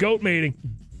 that's just goat mating.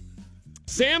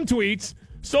 Sam tweets,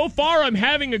 so far I'm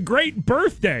having a great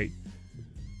birthday.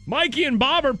 Mikey and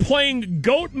Bob are playing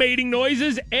goat mating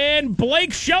noises, and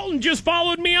Blake Shelton just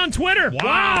followed me on Twitter.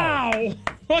 Wow.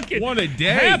 What a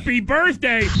day. Happy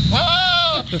birthday.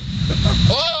 What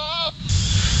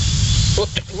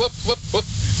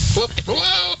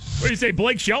do you say,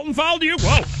 Blake Shelton followed you?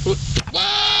 Whoa.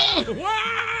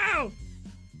 Wow.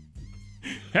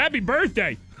 Happy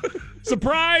birthday.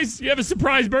 Surprise. You have a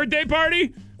surprise birthday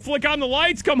party? Flick on the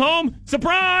lights, come home.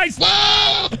 Surprise.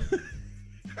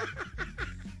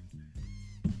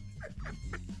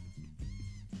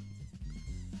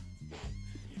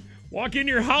 Walk in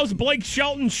your house, Blake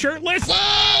Shelton shirtless.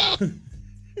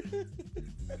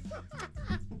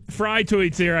 Fry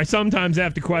tweets here, I sometimes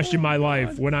have to question my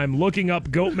life. When I'm looking up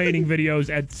goat mating videos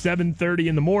at 7:30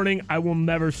 in the morning, I will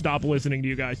never stop listening to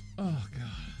you guys. Oh, God.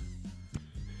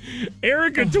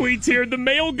 Erica tweets here, the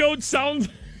male goat sounds...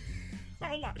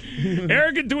 Hold on.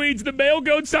 Erica tweets, the male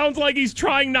goat sounds like he's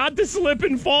trying not to slip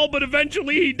and fall, but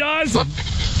eventually he does. All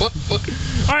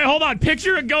right, hold on.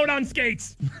 Picture a goat on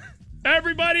skates.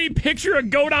 Everybody, picture a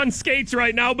goat on skates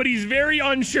right now, but he's very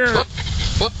unsure. Oh,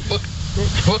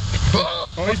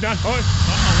 he's not.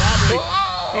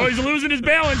 Oh, he's losing his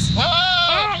balance.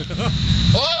 Oh,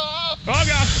 God.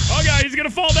 Oh, God. He's going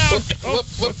to fall down. Oh,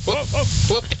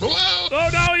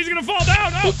 no. He's going to fall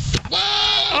down.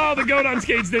 Oh, the goat on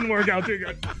skates didn't work out too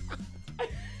good.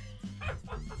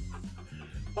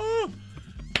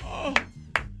 Oh,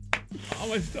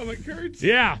 my stomach hurts.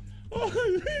 Yeah.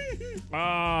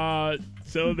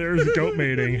 So there's goat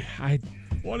mating.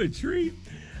 What a treat.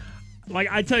 Like,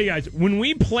 I tell you guys, when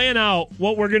we plan out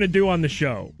what we're going to do on the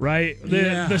show, right?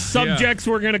 The subjects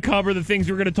we're going to cover, the things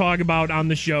we're going to talk about on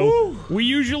the show, we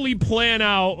usually plan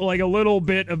out like a little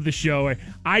bit of the show.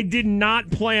 I did not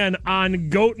plan on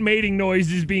goat mating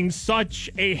noises being such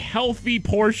a healthy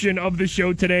portion of the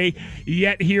show today,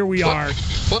 yet here we are. It's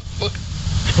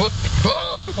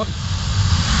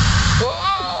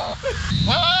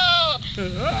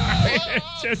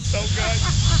just so good.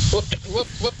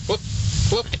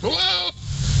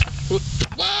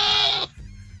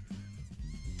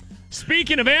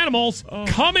 Speaking of animals,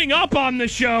 coming up on the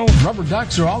show. Rubber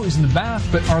ducks are always in the bath,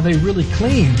 but are they really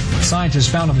clean? Scientists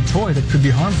found on the toy that could be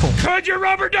harmful. Could your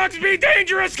rubber ducks be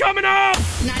dangerous? Coming up!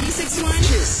 96.1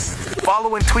 Kiss.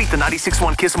 Follow and tweet the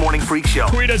 96.1 Kiss Morning Freak Show.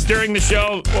 Tweet us during the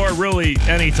show, or really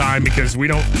anytime, because we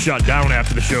don't shut down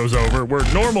after the show's over. We're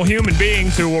normal human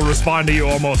beings who will respond to you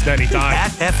almost anytime.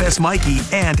 At FS Mikey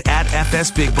and at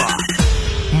FS Big Bob.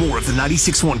 More of the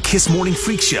 96.1 Kiss Morning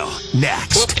Freak Show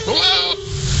next.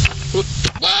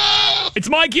 It's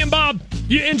Mikey and Bob.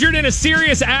 You injured in a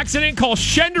serious accident? Call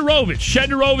Shenderovich.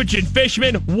 Shenderovich and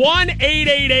Fishman,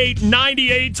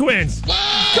 1-888-98-TWINS.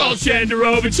 Call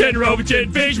Shenderovich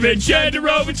and Fishman.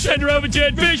 Shenderovich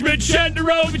and Fishman.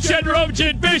 Shenderovich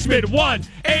and Fishman,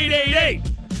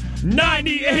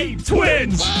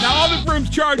 1-888-98-TWINS. Now, other firms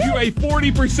charge you a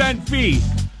 40% fee.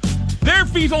 Their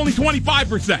fee's only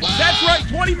 25%. That's right,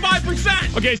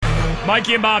 25%. Okay.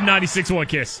 Mikey and Bob, 96.1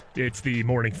 Kiss. It's the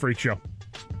Morning Freak Show.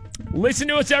 Listen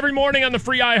to us every morning on the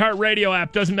free iHeartRadio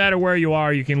app. Doesn't matter where you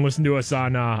are, you can listen to us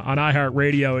on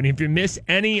iHeartRadio. And if you miss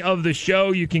any of the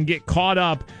show, you can get caught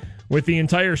up with the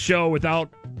entire show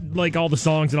without like all the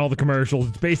songs and all the commercials.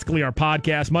 It's basically our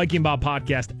podcast, Mikey and Bob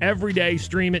podcast, every day.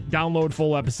 Stream it, download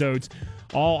full episodes,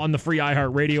 all on the free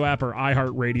iHeartRadio app or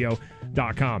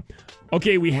iHeartRadio.com.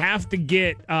 Okay, we have to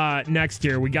get next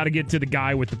here. We got to get to the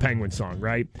guy with the penguin song,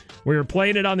 right? We were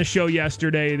playing it on the show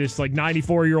yesterday. This like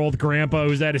 94-year-old grandpa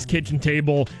who's at his kitchen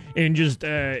table and just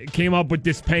came up with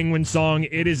this penguin song.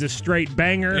 It is a straight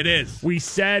banger. It is. We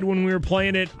said when we were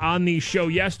playing it on the show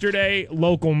yesterday,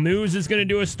 local news is going to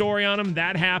do a story on him.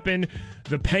 That happened.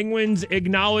 The Penguins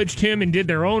acknowledged him and did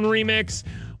their own remix.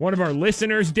 One of our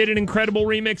listeners did an incredible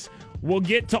remix. We'll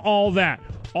get to all that.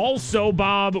 Also,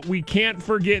 Bob, we can't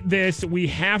forget this. We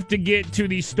have to get to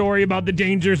the story about the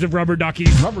dangers of rubber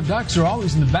duckies. Rubber ducks are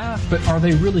always in the bath, but are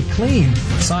they really clean?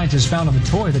 Scientists found on the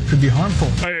toy that could be harmful.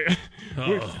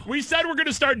 We said we're going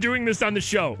to start doing this on the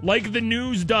show, like the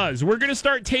news does. We're going to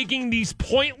start taking these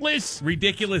pointless,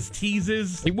 ridiculous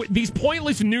teases, these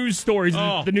pointless news stories,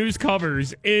 the news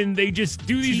covers, and they just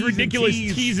do these ridiculous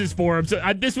teases for them.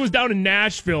 So this was down in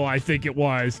Nashville, I think it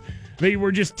was. They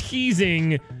were just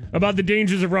teasing about the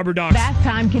dangers of rubber ducks. Bath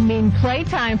time can mean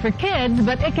playtime for kids,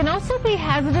 but it can also be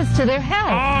hazardous to their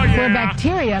health, where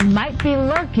bacteria might be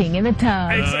lurking in the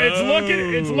tub.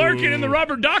 It's lurking in the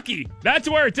rubber ducky. That's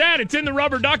where it's at. It's in the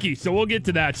rubber ducky. So we'll get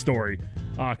to that story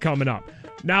coming up.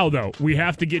 Now, though, we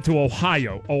have to get to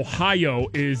Ohio. Ohio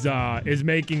is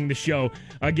making the show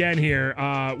again here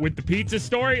with the pizza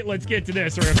story. Let's get to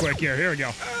this real quick here. Here we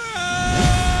go.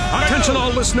 Attention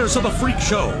all listeners of the Freak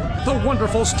Show. The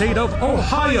wonderful state of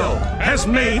Ohio has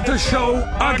made the show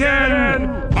again.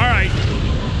 All right.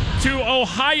 To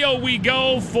Ohio we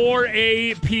go for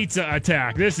a pizza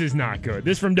attack. This is not good.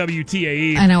 This from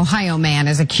WTAE. An Ohio man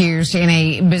is accused in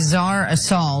a bizarre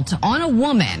assault on a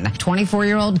woman,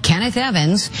 24-year-old Kenneth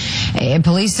Evans.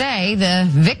 Police say the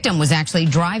victim was actually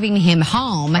driving him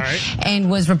home and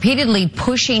was repeatedly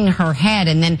pushing her head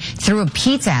and then threw a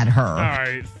pizza at her. All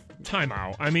right. Time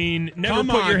out. I mean, never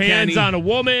put your hands on a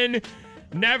woman.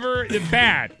 Never.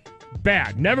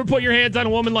 Bad. Never put your hands on a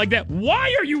woman like that.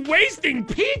 Why are you wasting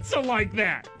pizza like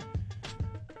that?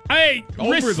 Hey,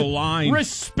 over the line.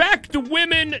 Respect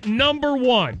women, number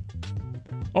one.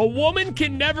 A woman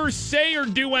can never say or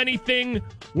do anything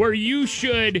where you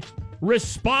should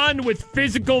respond with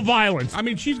physical violence. I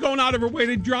mean, she's going out of her way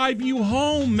to drive you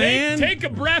home, man. Take a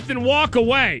breath and walk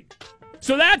away.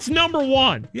 So that's number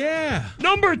one. Yeah.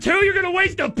 Number two, you're going to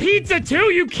waste a pizza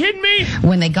too? You kidding me?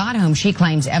 When they got home, she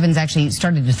claims Evans actually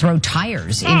started to throw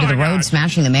tires into the road,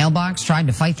 smashing the mailbox, tried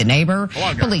to fight the neighbor.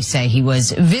 Police say he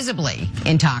was visibly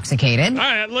intoxicated. All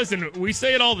right, listen, we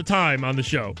say it all the time on the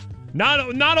show.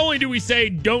 Not only do we say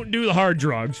don't do the hard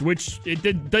drugs, which it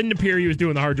doesn't appear he was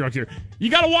doing the hard drugs here. You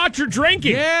got to watch your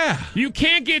drinking. Yeah. You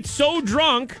can't get so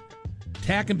drunk.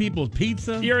 Attacking people's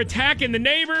pizza. You're attacking the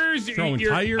neighbors. Throwing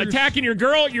you're tires. Attacking your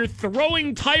girl. You're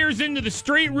throwing tires into the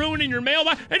street, ruining your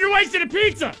mailbox, and you're wasting a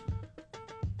pizza.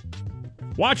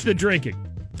 Watch the drinking.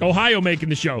 Ohio making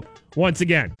the show once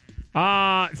again.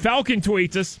 Falcon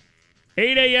tweets us.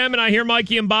 8 a.m. and I hear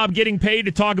Mikey and Bob getting paid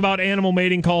to talk about animal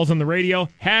mating calls on the radio.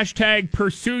 Hashtag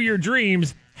pursue your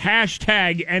dreams.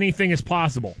 Hashtag anything is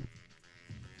possible.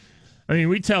 I mean,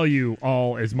 we tell you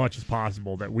all as much as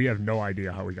possible that we have no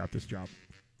idea how we got this job.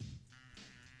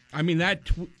 I mean, that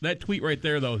tweet right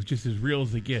there, though, is just as real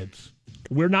as it gets.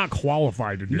 We're not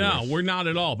qualified to do this. No, we're not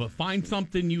at all. But find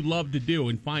something you love to do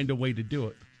and find a way to do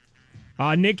it.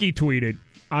 Nikki tweeted,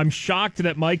 I'm shocked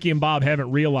that Mikey and Bob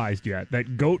haven't realized yet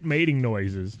that goat mating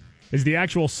noises is the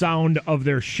actual sound of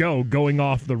their show going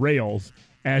off the rails,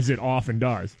 as it often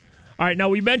does. All right, now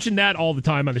we mention that all the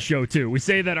time on the show, too. We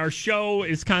say that our show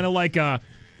is kind of like a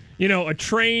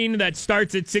train that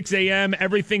starts at 6 a.m.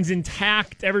 Everything's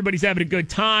intact. Everybody's having a good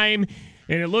time.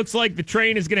 And it looks like the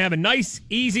train is going to have a nice,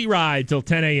 easy ride till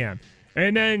 10 a.m.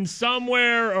 And then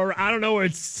somewhere, or I don't know,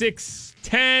 it's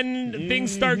 6:10,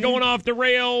 things start going off the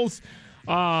rails.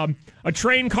 A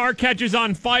train car catches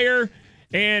on fire.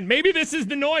 And maybe this is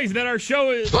the noise that our show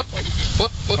is. All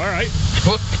right.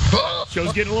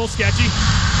 Show's getting a little sketchy.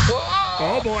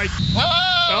 Oh, boy.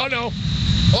 Oh, no.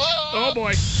 Oh,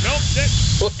 boy. Nope.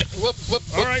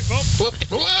 All right.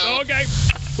 Well, okay.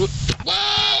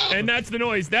 And that's the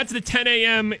noise. That's the 10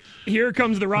 a.m. Here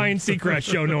comes the Ryan Seacrest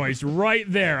show noise right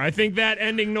there. I think that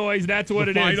ending noise, that's what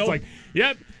it is. It's like,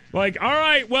 yep. Like, all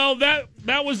right, well, that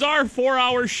was our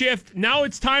 4-hour shift. Now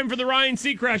it's time for the Ryan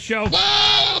Seacrest show.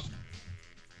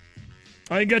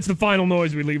 I think that's the final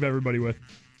noise we leave everybody with.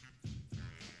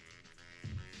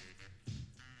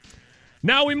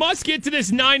 Now, we must get to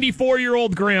this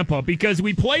 94-year-old grandpa because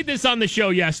we played this on the show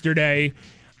yesterday.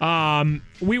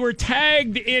 We were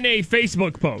tagged in a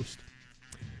Facebook post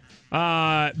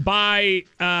by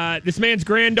this man's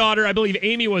granddaughter. I believe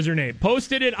Amy was her name.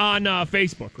 Posted it on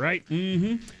Facebook, right?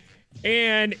 Mm-hmm.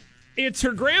 And it's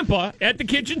her grandpa at the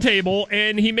kitchen table,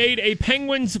 and he made a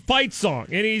Penguins fight song.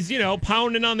 And he's,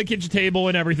 pounding on the kitchen table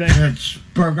and everything.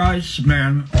 Pittsburgh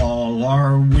Icemen, all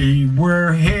are we.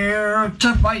 We're here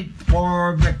to fight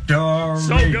for victory.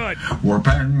 So good. We're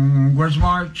Penguins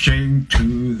marching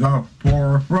to the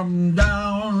fore from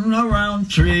down around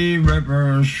Three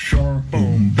Rivers shore.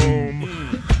 Boom,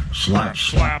 boom. Slap,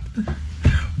 slap.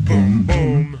 Boom,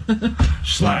 boom.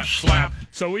 Slap, slap.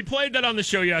 So we played that on the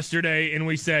show yesterday, and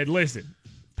we said, listen,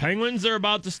 Penguins are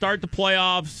about to start the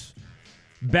playoffs,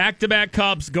 back-to-back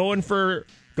cups, going for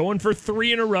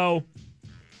 3 in a row.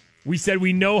 We said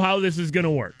we know how this is going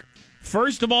to work.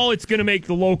 First of all, it's going to make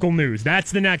the local news.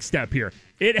 That's the next step here.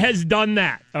 It has done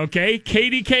that, okay?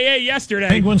 KDKA yesterday.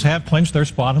 Penguins have clinched their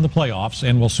spot in the playoffs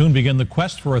and will soon begin the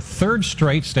quest for a third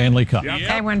straight Stanley Cup. Yep.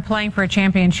 Okay, when playing for a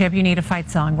championship, you need a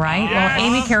fight song, right? Yes. Well,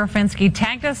 Amy Karafinski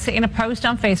tagged us in a post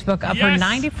on Facebook of her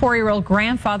 94-year-old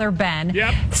grandfather, Ben,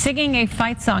 singing a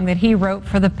fight song that he wrote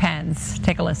for the Pens.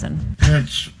 Take a listen.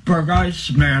 Pittsburgh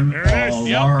Icemen,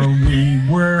 all are we.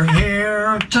 We're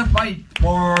here to fight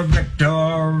for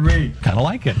victory. Kind of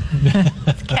like it.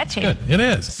 It's catchy. Good. It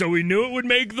is. So we knew it would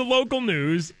make the local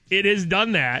news. It has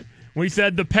done that. We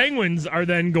said the Penguins are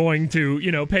then going to,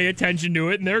 pay attention to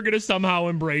it, and they're going to somehow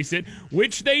embrace it,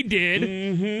 which they did.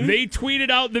 Mm-hmm. They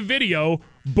tweeted out the video,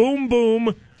 boom,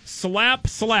 boom, slap,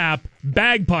 slap,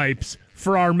 bagpipes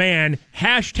for our man,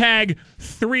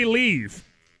 #3Leave.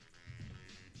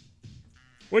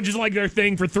 Which is like their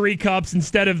thing for 3 cups.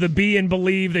 Instead of the be and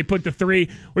believe, they put the 3,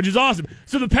 which is awesome.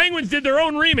 So the Penguins did their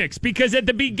own remix because at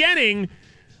the beginning,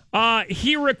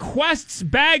 he requests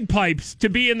bagpipes to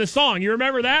be in the song. You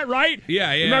remember that, right?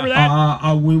 Yeah. Remember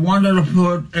that? We wanted to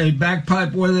put a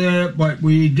bagpipe with it, but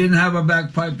we didn't have a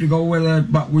bagpipe to go with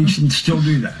it, but we can still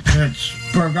do that.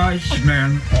 Pittsburgh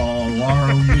Icemen, all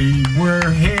are we.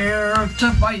 We're here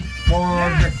to fight for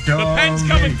victory. The Pens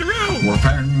coming through. We're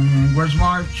Penguins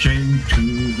marching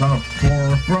to the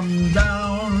fore from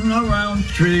down around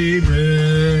Three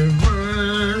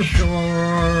Rivers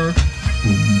shore.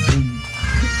 Boom, boom.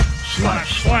 Slap,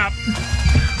 slap.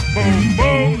 Boom,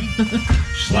 boom.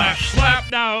 Slap, slap.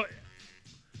 Now,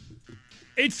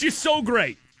 it's just so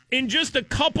great. In just a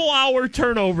couple-hour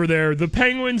turnover there, the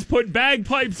Penguins put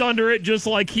bagpipes under it just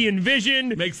like he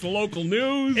envisioned. Makes the local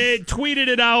news. It tweeted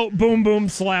it out. Boom, boom,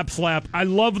 slap, slap. I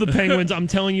love the Penguins. I'm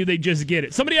telling you, they just get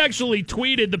it. Somebody actually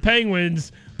tweeted the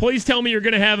Penguins, please tell me you're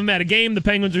going to have them at a game. The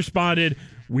Penguins responded,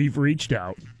 we've reached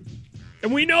out.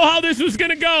 And we know how this was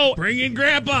going to go. Bring in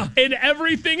Grandpa. And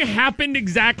everything happened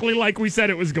exactly like we said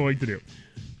it was going to do.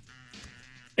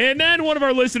 And then one of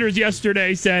our listeners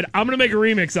yesterday said, I'm going to make a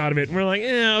remix out of it. And we're like,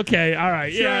 okay, all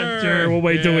right. Sure. We'll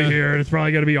wait till we hear it. It's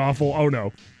probably going to be awful. Oh,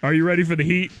 no. Are you ready for the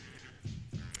heat?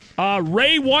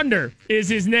 Ray Wonder is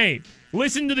his name.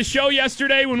 Listened to the show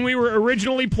yesterday when we were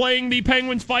originally playing the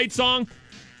Penguins fight song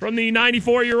from the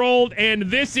 94-year-old. And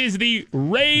this is the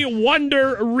Ray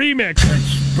Wonder remix.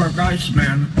 Pittsburgh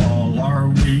Icemen, all are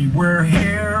we. We're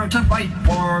here to fight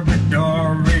for victory.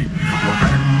 We're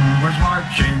Penguins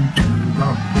marching to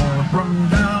the fore from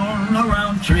down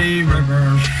around Three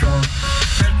Rivers shore.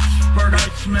 Pittsburgh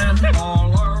Icemen,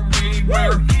 all are we.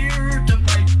 We're here to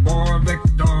fight for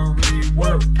victory.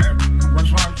 We're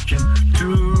Penguins marching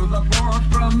to the fore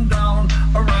from down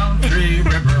around Three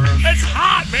Rivers. It's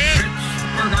hot, man.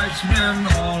 Pittsburgh Icemen,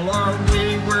 all are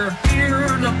we. We're here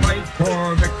to fight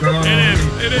for victory.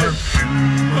 It is.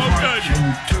 We're marching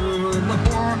to the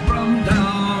fore from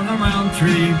down around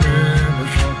Three Rivers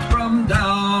shore. From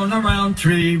down around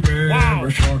Three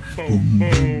Rivers shore. Boom,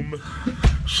 boom.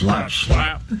 Slap,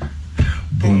 slap.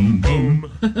 Boom,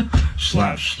 boom.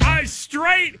 Slap, slap. A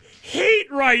straight heat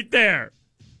right there.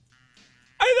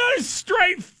 I thought it was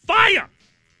straight fire.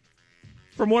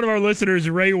 From one of our listeners,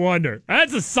 Ray Wonder.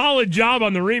 That's a solid job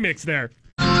on the remix there.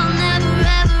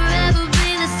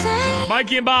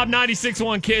 Mikey and Bob,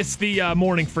 96.1 KISS, the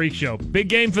Morning Freak Show. Big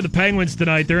game for the Penguins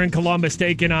tonight. They're in Columbus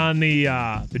taking on the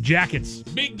Jackets.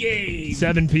 Big game.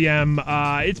 7 p.m.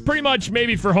 It's pretty much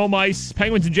maybe for home ice.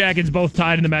 Penguins and Jackets both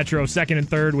tied in the Metro, second and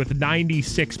third with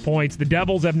 96 points. The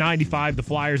Devils have 95, the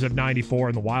Flyers have 94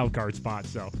 in the wild card spot.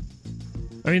 So,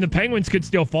 I mean, the Penguins could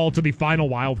still fall to the final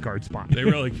wild card spot. They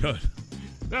really could.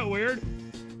 Isn't that weird?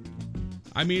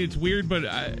 I mean, it's weird, but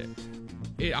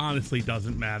it honestly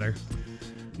doesn't matter.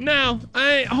 No,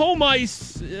 home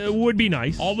ice would be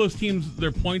nice. All those teams,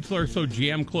 their points are so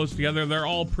jammed close together, they're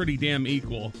all pretty damn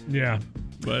equal. Yeah.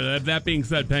 But that being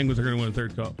said, Penguins are going to win a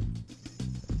third cup.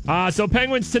 So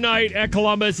Penguins tonight at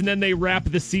Columbus, and then they wrap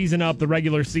the season up, the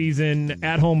regular season,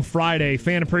 at home Friday,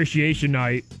 fan appreciation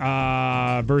night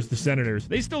versus the Senators.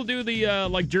 They still do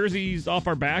the jerseys off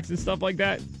our backs and stuff like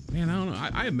that? Man, I don't know.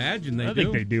 I imagine they do. I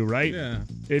think they do, right? Yeah.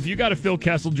 If you got a Phil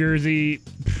Kessel jersey,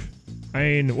 I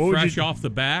mean, what fresh would you, off the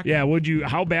back? Yeah,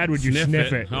 how bad would you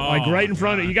sniff it? Oh, like right in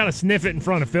front of you got to sniff it in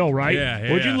front of Phil, right?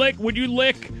 Yeah. Would you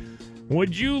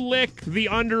lick the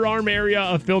underarm area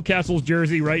of Phil Kessel's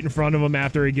jersey right in front of him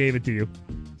after he gave it to you?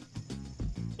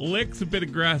 Lick's a bit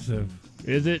aggressive.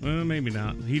 Is it? Maybe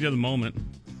not. Heat of the moment.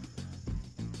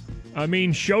 I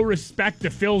mean, show respect to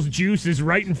Phil's juices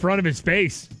right in front of his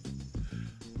face.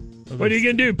 What are you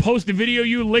going to do? Post a video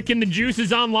you licking the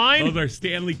juices online? Those are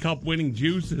Stanley Cup winning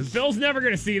juices. Phil's never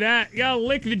going to see that. You got to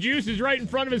lick the juices right in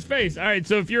front of his face. All right,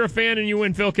 so if you're a fan and you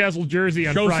win Phil Kessel's jersey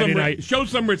on Friday night, show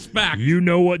some respect. You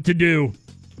know what to do.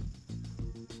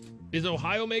 Is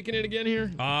Ohio making it again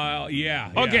here?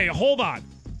 Yeah. Okay, hold on.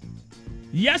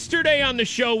 Yesterday on the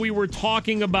show, we were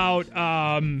talking about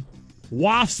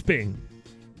wasping.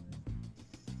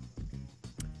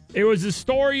 It was a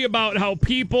story about how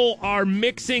people are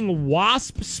mixing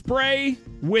wasp spray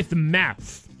with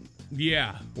meth.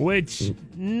 Yeah. Which,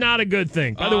 not a good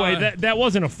thing. By the way, that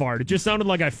wasn't a fart. It just sounded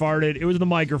like I farted. It was the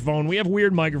microphone. We have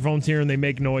weird microphones here, and they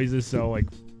make noises, so, like,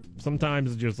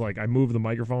 sometimes it's just, like, I move the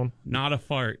microphone. Not a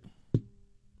fart.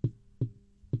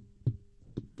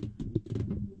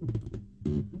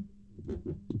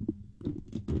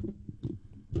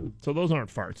 So those aren't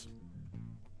farts.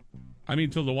 I mean,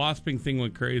 so the wasping thing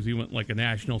went crazy, went like a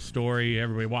national story.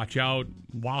 Everybody watch out.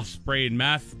 Wasp spray and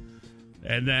meth.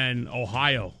 And then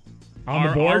Ohio. On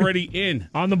the board? Already in.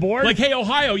 On the board? Like, hey,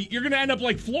 Ohio, you're going to end up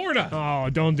like Florida. Oh,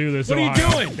 don't do this, What Ohio. are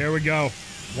you doing? Here we go.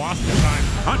 Wasping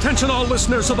time. Attention all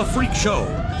listeners of the Freak Show.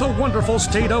 The wonderful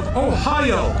state of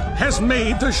Ohio has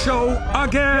made the show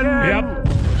again. Yep.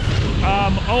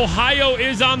 Ohio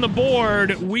is on the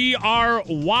board. We are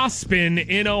wasping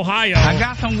in Ohio. I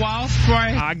got some wasp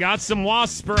spray. I got some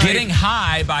wasp spray. Getting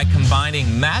high by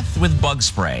combining meth with bug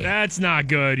spray. That's not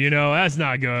good, That's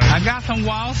not good. I got some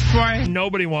wasp spray.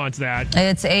 Nobody wants that.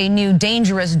 It's a new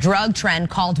dangerous drug trend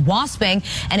called wasping,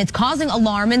 and it's causing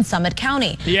alarm in Summit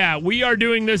County. Yeah, we are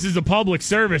doing this as a public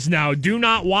service now. Do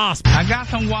not wasp. I got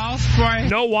some wasp spray.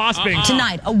 No wasping.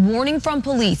 Tonight, a warning from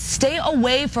police. Stay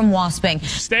away from wasping.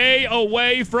 Stay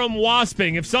away from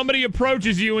wasping. If somebody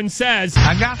approaches you and says,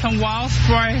 I got some wasp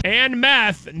spray and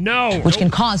meth, no. Which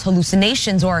can cause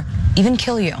hallucinations or even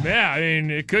kill you. Yeah, I mean,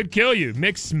 it could kill you.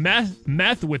 Mix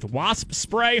meth with wasp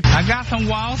spray. I got some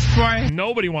wasp spray.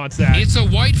 Nobody wants that. It's a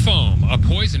white foam, a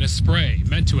poisonous spray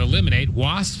meant to eliminate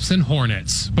wasps and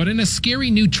hornets. But in a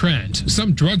scary new trend,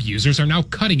 some drug users are now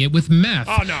cutting it with meth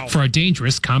for a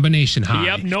dangerous combination high.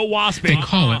 Yep, no wasping. They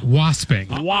call it wasping.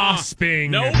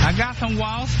 Wasping. Nope. I got some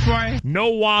wasp spray.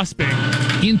 No wasping.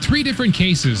 In 3 different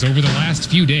cases over the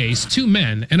last few days, 2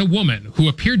 men and a woman who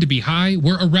appeared to be high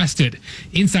were arrested.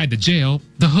 Inside the jail,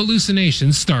 the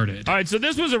hallucinations started. All right, so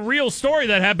this was a real story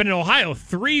that happened in Ohio.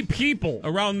 3 people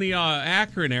around the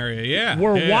Akron area,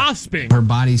 were wasping. Her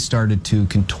body started to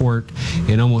contort.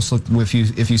 It almost looked,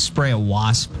 if you spray a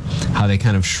wasp, how they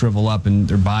kind of shrivel up and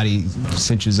their body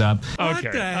cinches up. Okay,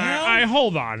 what the hell? All right,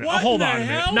 hold on. Hold on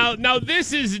a minute. Now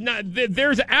this is not.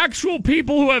 There's actual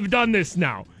people who have done this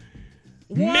now.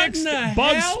 Mixed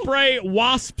bug spray,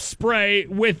 wasp spray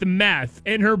with meth,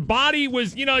 and her body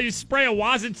was, you spray a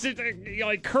wasp, it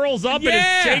like curls up and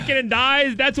it's shaking and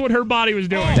dies. That's what her body was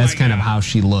doing. That's kind of how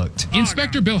she looked.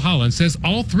 Inspector Bill Holland says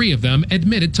all 3 of them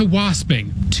admitted to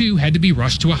wasping. 2 had to be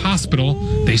rushed to a hospital.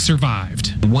 They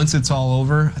survived. Once it's all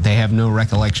over, they have no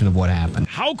recollection of what happened.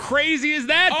 How crazy is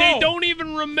that? They don't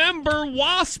even remember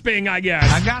wasping, I guess.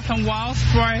 I got some wasp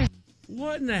spray.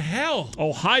 What in the hell?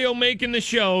 Ohio making the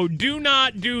show. Do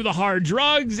not do the hard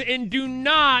drugs and do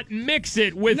not mix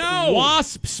it with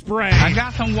wasp spray. I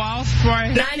got some wasp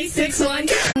spray.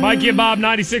 96.1 Mikey and Bob,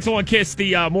 96.1 Kiss,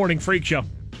 the Morning Freak Show.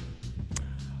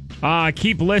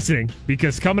 Keep listening,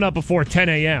 because coming up before 10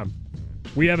 a.m.,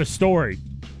 we have a story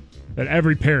that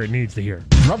every parent needs to hear.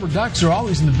 Rubber ducks are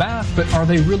always in the bath, but are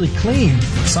they really clean?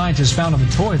 Scientists found on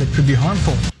the toy that could be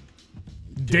harmful.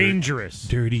 Dangerous.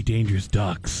 Dirty, dangerous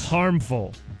ducks.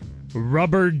 Harmful.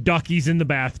 Rubber duckies in the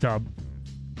bathtub.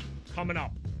 Coming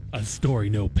up. A story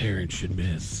no parent should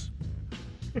miss.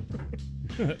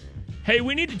 Hey,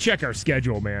 we need to check our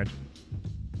schedule, man.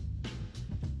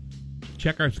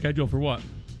 Check our schedule for what?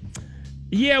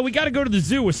 Yeah, we got to go to the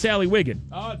zoo with Sally Wiggin.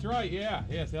 Oh, that's right. Yeah,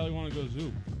 Sally want to go to the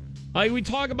zoo. Like, we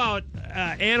talk about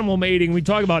animal mating. We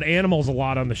talk about animals a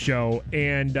lot on the show.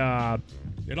 And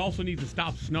it also needs to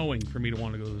stop snowing for me to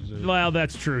want to go to the zoo. Well,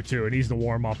 that's true, too. It needs to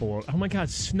warm up a little. Oh, my God,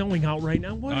 it's snowing out right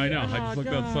now. I know. I just looked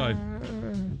outside.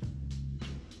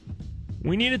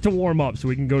 We need it to warm up so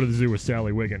we can go to the zoo with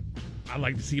Sally Wiggin. I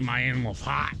like to see my animals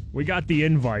hot. We got the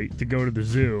invite to go to the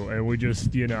zoo, and we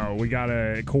just, we got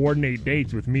to coordinate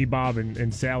dates with me, Bob,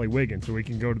 and Sally Wiggin so we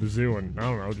can go to the zoo and, I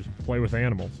don't know, just play with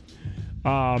animals.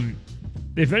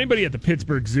 If anybody at the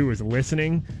Pittsburgh Zoo is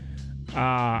listening,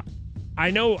 I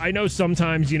know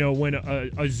sometimes, when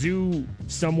a zoo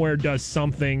somewhere does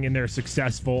something and they're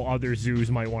successful, other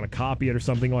zoos might want to copy it or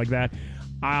something like that.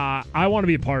 I want to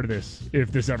be a part of this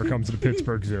if this ever comes to the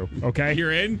Pittsburgh Zoo, okay?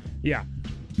 You're in? Yeah.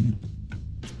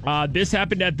 This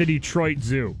happened at the Detroit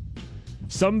Zoo.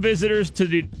 Some visitors to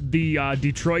the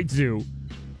Detroit Zoo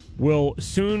will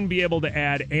soon be able to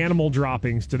add animal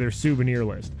droppings to their souvenir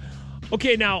list.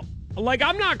 Okay, now,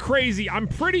 I'm not crazy. I'm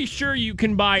pretty sure you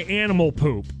can buy animal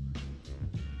poop.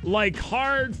 Like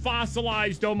hard,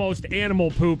 fossilized, almost animal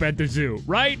poop at the zoo,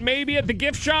 right? Maybe at the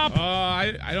gift shop?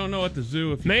 I don't know at the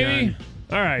zoo if you Maybe? can.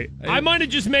 All right. I might have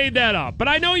just made that up, but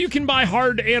I know you can buy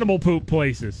hard animal poop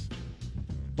places.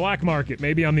 Black market.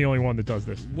 Maybe I'm the only one that does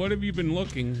this. What have you been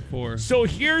looking for? So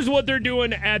here's what they're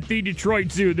doing at the Detroit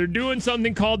Zoo. They're doing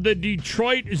something called the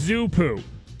Detroit Zoo Poo.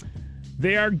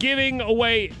 They are giving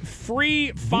away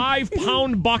free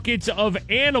 5-pound buckets of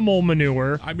animal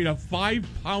manure. I mean, a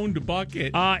 5-pound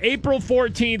bucket. April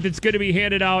 14th, it's going to be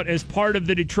handed out as part of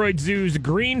the Detroit Zoo's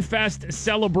Green Fest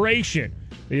celebration.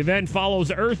 The event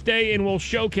follows Earth Day and will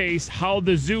showcase how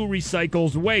the zoo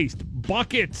recycles waste.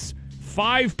 Buckets,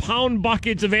 5-pound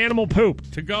buckets of animal poop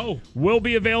to go will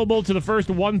be available to the first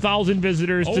 1,000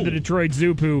 visitors to the Detroit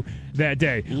Zoo Poo that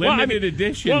day. Limited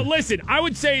edition. Well, listen, I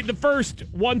would say the first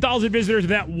 1,000 visitors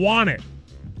that want it.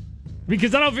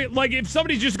 Because I don't feel like if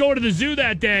somebody's just going to the zoo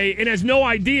that day and has no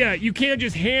idea, you can't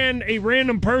just hand a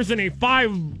random person a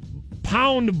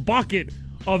 5-pound bucket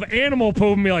of animal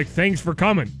poop and be like, thanks for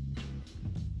coming.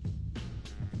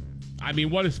 I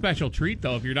mean, what a special treat,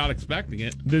 though, if you're not expecting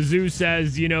it. The zoo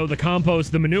says, the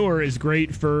compost, the manure is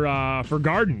great for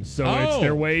gardens. So it's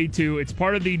their way to, it's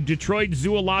part of the Detroit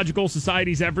Zoological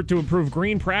Society's effort to improve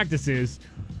green practices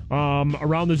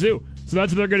around the zoo. So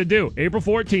that's what they're going to do. April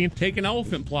 14th. Take an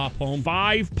elephant plop home.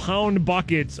 5-pound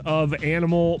buckets of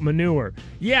animal manure.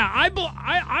 Yeah,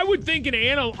 I would think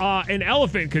an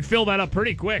elephant could fill that up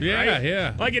pretty quick, right?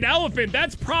 Yeah. Like an elephant,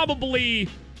 that's probably...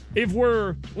 If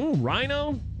we're...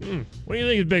 rhino? What do you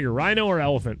think is bigger, rhino or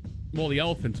elephant? Well, the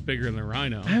elephant's bigger than the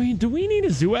rhino. I mean, do we need a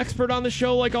zoo expert on the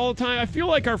show all the time? I feel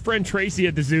like our friend Tracy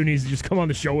at the zoo needs to just come on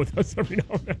the show with us every now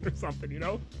and then or something,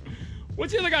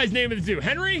 What's the other guy's name at the zoo?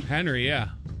 Henry? Henry, yeah.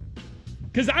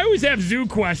 Because I always have zoo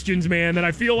questions, man, that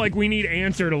I feel like we need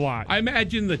answered a lot. I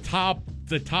imagine the top of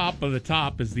the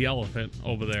top is the elephant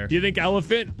over there. You think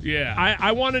elephant? Yeah.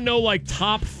 I want to know,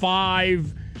 top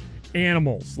 5...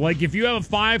 animals. Like if you have a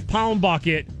 5-pound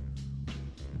bucket,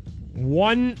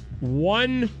 one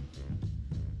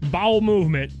bowel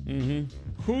movement,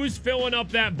 who's filling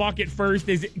up that bucket first?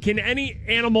 Can any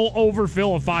animal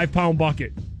overfill a 5-pound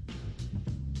bucket?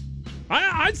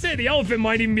 I'd say the elephant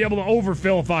might even be able to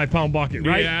overfill a 5-pound bucket,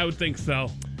 right? Yeah, I would think so.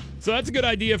 So that's a good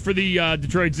idea for the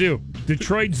Detroit Zoo.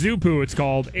 Detroit Zoo Poo, it's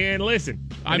called. And listen,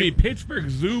 I mean, Pittsburgh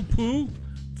Zoo Poo,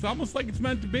 it's almost like it's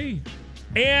meant to be.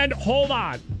 And hold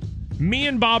on. Me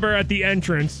and Bob are at the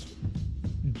entrance,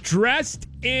 dressed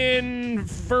in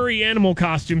furry animal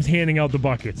costumes, handing out the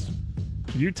buckets.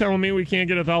 You telling me we can't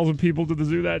get 1,000 people to the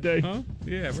zoo that day? Huh?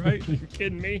 Yeah, right. You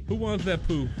kidding me? Who wants that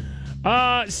poo?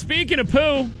 Speaking of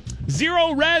poo,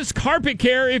 Zero Res Carpet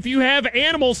Care if you have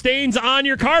animal stains on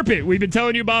your carpet. We've been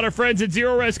telling you about our friends at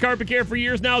Zero Res Carpet Care for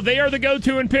years now. They are the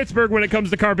go-to in Pittsburgh when it comes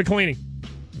to carpet cleaning.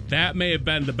 That may have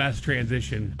been the best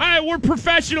transition. All right, we're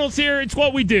professionals here. It's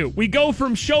what we do. We go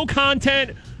from show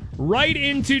content right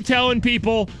into telling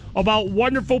people about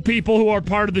wonderful people who are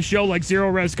part of the show, like Zero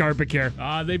Res Carpet Care.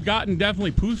 They've gotten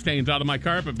definitely poo stains out of my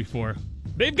carpet before.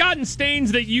 They've gotten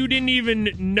stains that you didn't even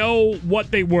know what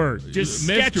they were. Just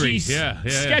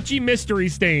sketchy mystery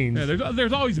stains. Yeah,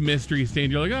 there's always a mystery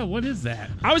stain. You're like, oh, what is that?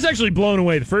 I was actually blown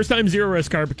away the first time Zero Res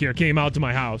Carpet Care came out to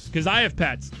my house, because I have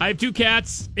pets. I have 2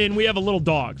 cats, and we have a little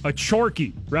dog, a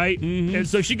Chorky, right? Mm-hmm. And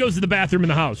so she goes to the bathroom in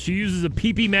the house. She uses a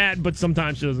pee-pee mat, but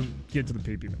sometimes she doesn't get to the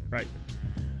pee-pee mat, right?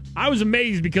 I was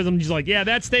amazed because I'm just like, yeah,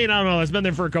 that stain, I don't know, it's been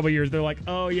there for a couple of years. They're like,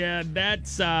 oh, yeah,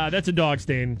 that's a dog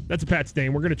stain. That's a pet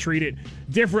stain. We're going to treat it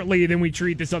differently than we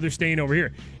treat this other stain over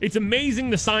here. It's amazing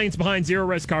the science behind Zero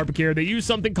Res Carpet Care. They use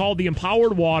something called the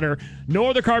Empowered Water. No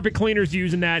other carpet cleaners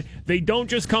using that. They don't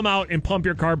just come out and pump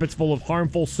your carpets full of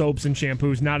harmful soaps and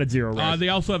shampoos, not at Zero Res. They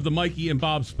also have the Mikey and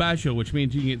Bob Special, which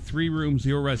means you can get 3 rooms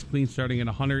Zero Res clean starting at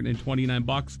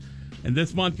 $129. And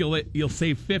this month you'll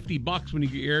save $50 when you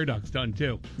get your air ducts done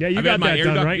too. Yeah, you got that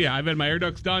done, right? Yeah, I've had my air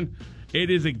ducts done.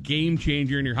 It is a game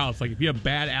changer in your house. Like if you have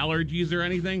bad allergies or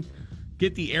anything,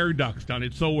 get the air ducts done.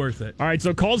 It's so worth it. All right,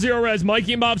 so call Zero Res,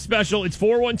 Mikey and Bob Special. It's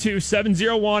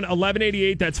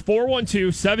 412-701-1188. That's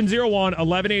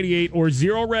 412-701-1188 or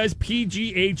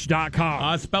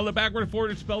ZeroResPGH.com. Spell it backward and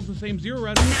forward. It spells the same. Zero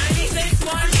Res.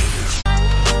 96.1.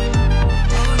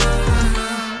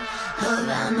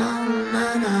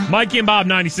 Mikey and Bob,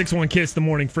 96.1 Kiss, the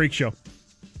Morning Freak Show.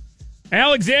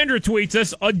 Alexandra tweets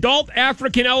us, adult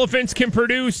African elephants can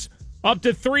produce up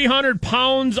to 300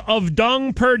 pounds of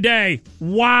dung per day.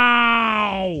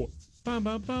 Wow!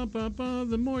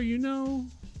 The more you know.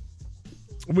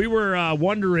 We were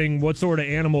wondering what sort of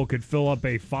animal could fill up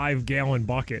a 5-gallon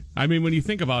bucket. I mean, when you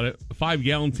think about it, 5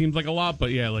 gallons seems like a lot,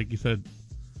 but yeah, like you said,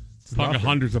 it's talking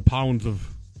hundreds of pounds of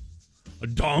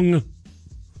dung.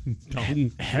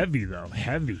 Heavy, though.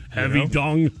 Heavy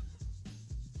dung.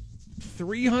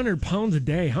 300 pounds a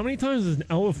day. How many times does an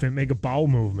elephant make a bowel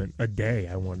movement a day,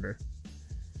 I wonder?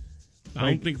 I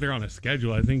don't think they're on a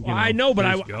schedule. I think, I know,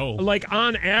 but go. Like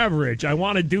on average, I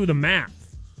want to do the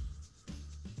math.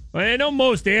 I know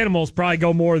most animals probably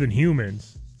go more than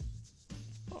humans.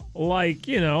 Like,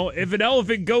 if an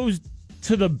elephant goes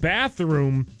to the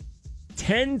bathroom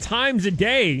 10 times a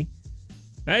day,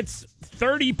 that's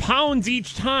 30 pounds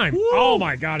each time. Woo! Oh,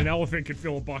 my God. An elephant could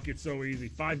fill a bucket so easy.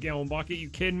 5-gallon bucket. You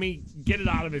kidding me? Get it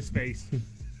out of his face.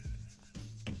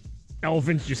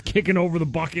 Elephant's just kicking over the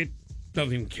bucket.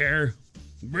 Doesn't even care.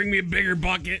 Bring me a bigger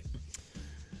bucket.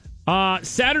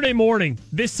 Saturday morning.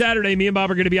 This Saturday, me and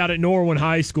Bob are going to be out at Norwin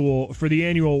High School for the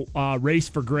annual Race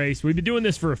for Grace. We've been doing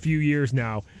this for a few years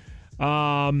now.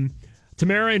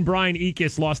 Tamara and Brian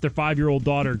Ekis lost their 5-year-old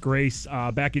daughter, Grace,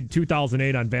 back in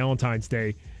 2008 on Valentine's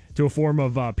Day to a form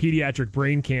of pediatric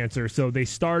brain cancer. So they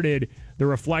started the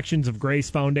Reflections of Grace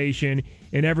Foundation,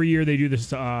 and every year they do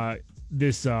this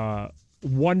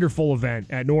wonderful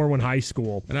event at Norwin High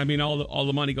School. And I mean, all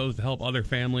the money goes to help other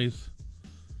families,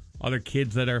 other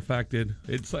kids that are affected.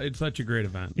 It's such a great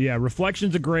event. Yeah,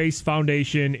 Reflections of Grace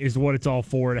Foundation is what it's all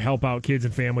for, to help out kids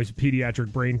and families with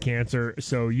pediatric brain cancer.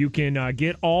 So you can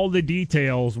get all the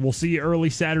details. We'll see you early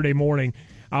Saturday morning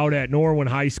out at Norwin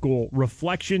High School.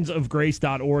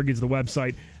 Reflectionsofgrace.org is the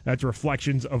website. That's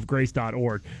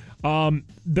reflectionsofgrace.org.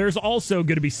 There's also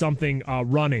going to be something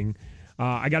running.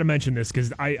 I got to mention this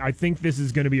because I think this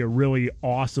is going to be a really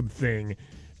awesome thing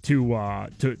to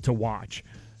watch.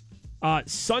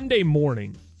 Sunday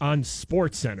morning on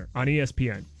SportsCenter on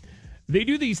ESPN, they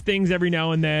do these things every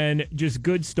now and then, just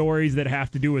good stories that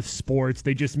have to do with sports.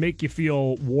 They just make you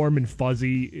feel warm and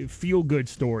fuzzy, feel good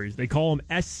stories. They call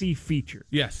them SC Feature.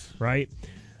 Yes. Right?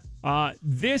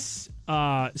 This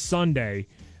Sunday,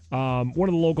 one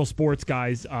of the local sports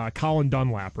guys, Colin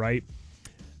Dunlap, right?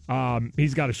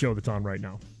 He's got a show that's on right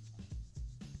now.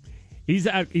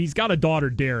 He's got a daughter,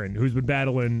 Darren, who's been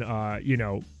battling,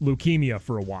 leukemia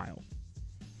for a while.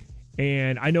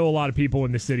 And I know a lot of people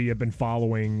in the city have been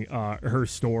following her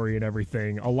story and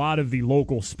everything. A lot of the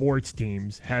local sports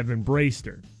teams have embraced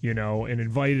her, and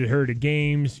invited her to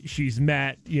games. She's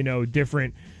met,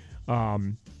 different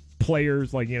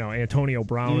players like, Antonio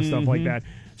Brown and stuff like that.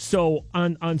 So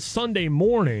on Sunday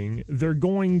morning, they're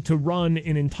going to run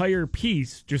an entire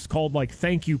piece just called like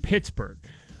Thank You Pittsburgh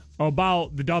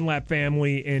about the Dunlap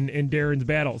family and Darren's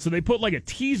battle. So they put like a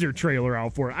teaser trailer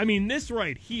out for it. I mean, this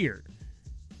right here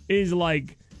is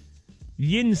like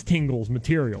Yins Tingles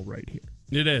material right here.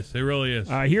 It is. It really is.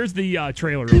 Here's the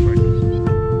trailer real quick.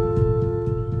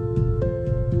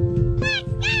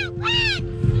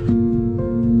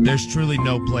 There's truly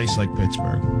no place like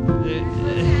Pittsburgh.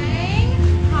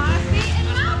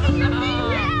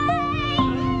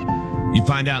 You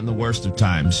find out in the worst of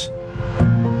times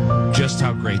just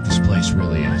how great this place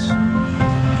really is.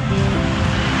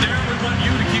 Darren, we want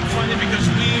you to keep fighting because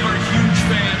we are huge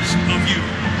fans of you.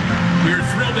 We're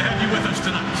thrilled to have you with us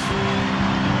tonight.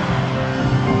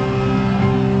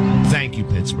 Thank you,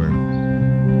 Pittsburgh.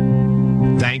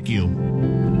 Thank you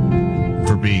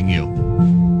for being you.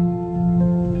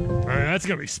 All right, that's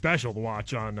going to be special to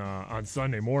watch on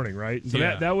Sunday morning, right? So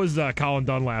yeah. that was Colin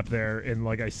Dunlap there, and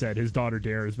like I said, his daughter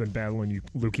Darren has been battling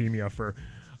leukemia for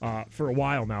a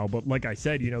while now. But like I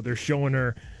said, they're showing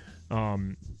her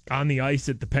on the ice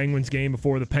at the Penguins game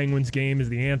before the Penguins game as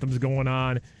the anthem's going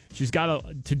on. She's got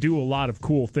to do a lot of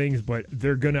cool things, but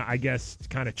they're going to, I guess,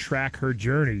 kind of track her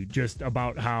journey just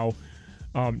about how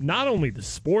not only the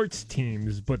sports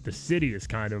teams, but the city has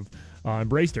kind of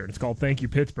embraced her. And it's called Thank You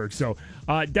Pittsburgh. So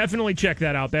definitely check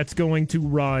that out. That's going to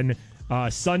run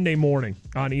Sunday morning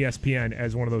on ESPN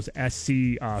as one of those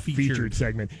SC featured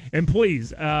segment. And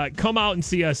please come out and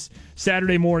see us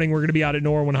Saturday morning. We're going to be out at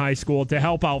Norwin High School to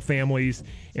help out families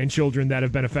and children that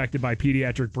have been affected by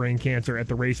pediatric brain cancer at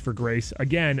the Race for Grace.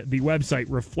 Again, the website,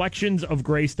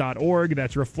 reflectionsofgrace.org.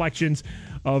 That's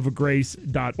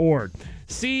reflectionsofgrace.org.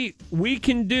 See, we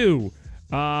can do,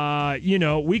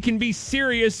 we can be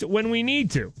serious when we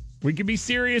need to. We can be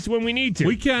serious when we need to.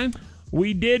 We can.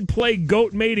 We did play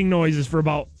goat mating noises for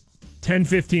about 10,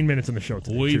 15 minutes in the show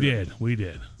today. We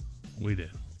did.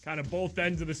 Kind of both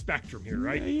ends of the spectrum here,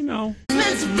 right? Yeah, you know.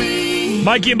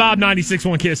 Mikey and Bob,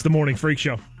 96.1 Kiss, the Morning Freak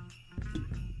Show.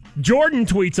 Jordan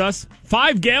tweets us,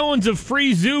 5 gallons of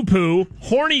free zoo poo,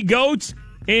 horny goats,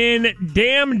 and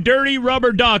damn dirty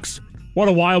rubber ducks. What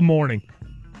a wild morning.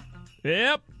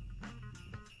 Yep.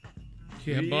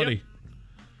 Yeah, buddy.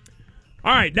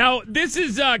 All right, now, this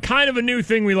is kind of a new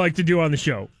thing we like to do on the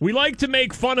show. We like to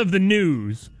make fun of the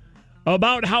news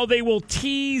about how they will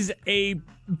tease a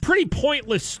pretty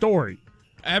pointless story.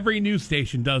 Every news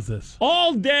station does this.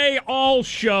 All day, all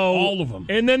show. All of them.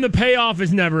 And then the payoff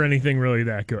is never anything really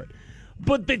that good.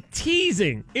 But the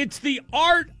teasing, it's the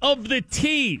art of the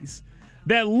tease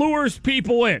that lures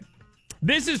people in.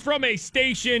 This is from a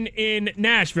station in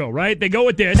Nashville, right? They go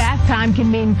with this. Bath time can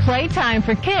mean playtime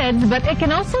for kids, but it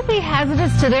can also be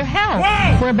hazardous to their health,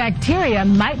 where bacteria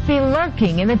might be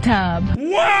lurking in the tub.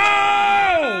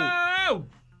 Whoa!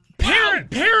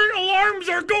 Parent alarms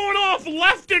are going off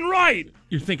left and right.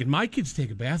 You're thinking, my kids take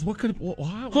a bath. What could?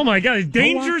 Oh my God!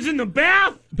 Dangers in the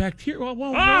bath. Bacteria.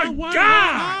 God!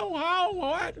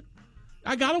 What?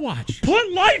 I gotta watch.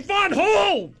 Put life on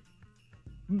hold.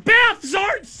 Baths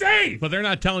aren't safe. But they're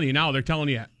not telling you now. They're telling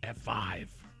you at 5.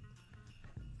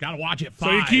 Gotta watch at 5.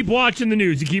 So you keep watching the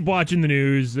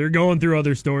news. They're going through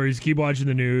other stories. Keep watching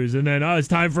the news. And then, it's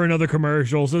time for another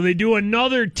commercial. So they do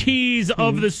another tease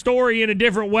of the story in a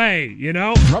different way, you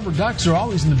know? Rubber ducks are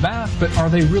always in the bath, but are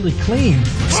they really clean?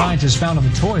 Scientists found on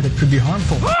the toy that could be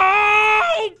harmful.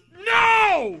 Oh,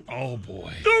 no! Oh,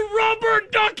 boy. The rubber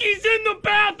duckies in the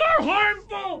bath are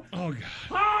harmful! Oh, God.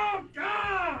 Oh,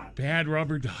 God! Bad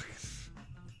rubber ducks.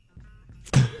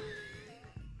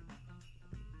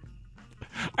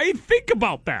 I think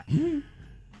about that.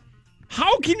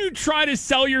 How can you try to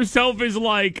sell yourself as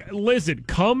like, listen,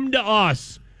 come to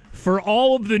us for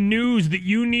all of the news that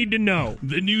you need to know?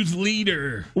 The news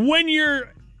leader. When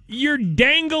you're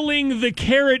dangling the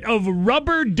carrot of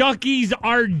rubber duckies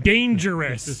are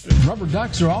dangerous. Rubber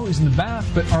ducks are always in the bath,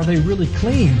 but are they really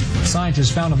clean?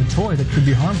 Scientists found on the toy that could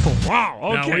be harmful. Wow,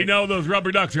 okay. Now, we know those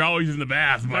rubber ducks are always in the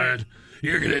bath, but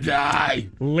you're going to die.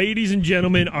 Ladies and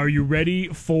gentlemen, are you ready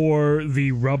for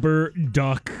the rubber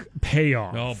duck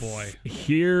payoff? Oh, boy.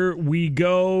 Here we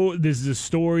go. This is a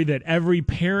story that every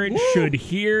parent should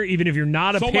hear, even if you're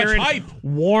not a parent. Much hype.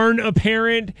 Warn a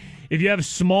parent. If you have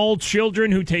small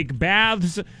children who take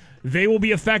baths, they will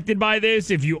be affected by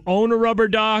this. If you own a rubber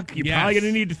duck, you're probably going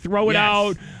to need to throw it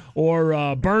out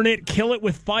or burn it, kill it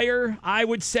with fire, I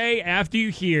would say, after you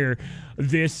hear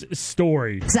this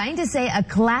story. Scientists say a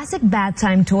classic bath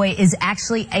time toy is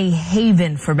actually a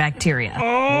haven for bacteria.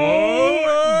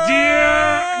 Oh,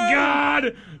 dear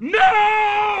God.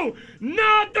 No!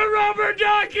 Not the rubber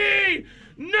ducky!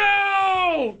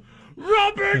 No!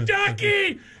 Rubber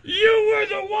ducky! You were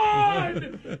the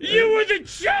one! You were the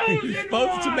chosen You're supposed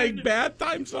one! to make bath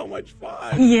time so much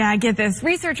fun. Yeah, get this.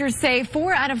 Researchers say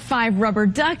 4 out of 5 rubber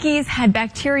duckies had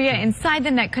bacteria inside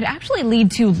them that could actually lead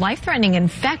to life-threatening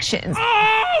infections.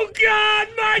 Oh, God!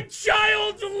 My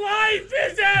child's life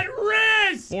is at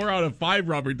risk! 4 out of 5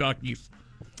 rubber duckies.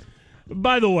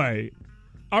 By the way,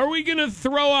 are we going to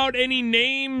throw out any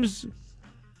names?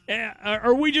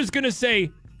 Are we just going to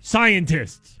say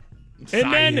scientists?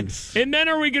 Science. And then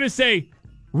are we going to say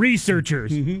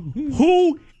researchers?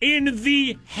 Who in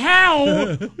the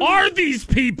hell are these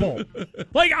people?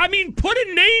 Like, I mean, put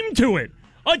a name to it.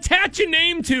 Attach a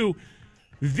name to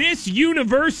this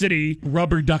university.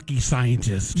 Rubber ducky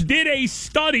scientist did a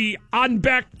study on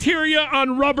bacteria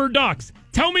on rubber ducks.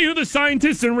 Tell me who the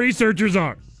scientists and researchers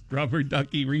are. Rubber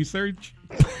ducky research?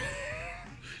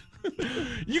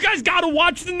 You guys got to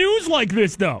watch the news like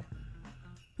this, though.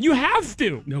 You have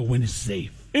to. Know when it's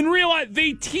safe. In real life,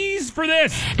 they tease for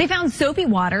this. They found soapy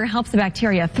water helps the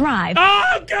bacteria thrive.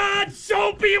 Oh, God!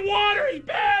 Soapy water is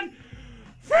bad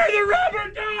For the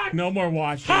rubber duck! No more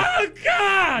washing. Oh,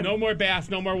 God! No more baths,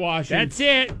 no more washing. That's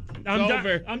it. I'm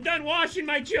over. done. I'm done washing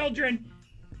my children.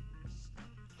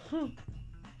 Oh,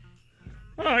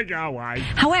 God, why?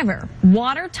 However,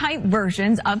 watertight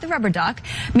versions of the rubber duck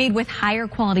made with higher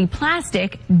quality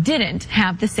plastic didn't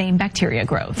have the same bacteria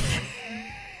growth.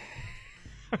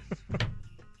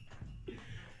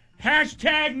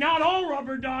 Hashtag not all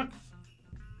rubber ducks.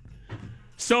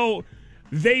 So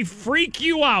they freak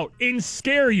you out and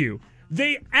scare you.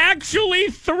 They actually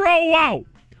throw out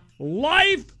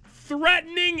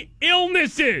life-threatening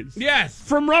illnesses. Yes.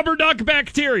 From rubber duck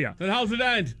bacteria. And how's it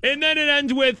end? And then it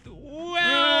ends with,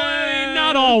 well,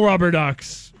 not all rubber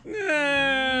ducks.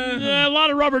 A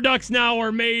lot of rubber ducks now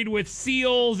are made with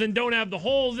seals and don't have the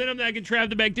holes in them that can trap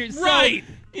the bacteria. Right.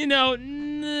 So,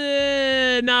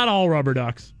 not all rubber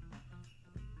ducks.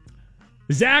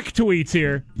 Zach tweets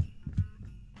here.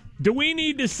 Do we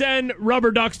need to send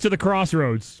rubber ducks to the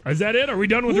crossroads? Is that it? Are we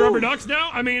done with rubber ducks now?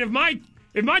 I mean, if my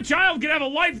child could have a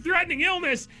life-threatening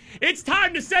illness, it's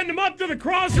time to send them up to the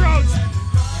crossroads.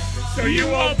 So you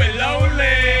won't be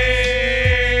lonely.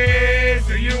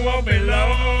 So you won't be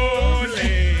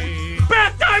lonely.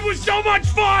 Bath time was so much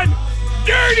fun.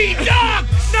 Dirty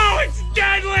ducks. No, it's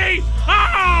deadly.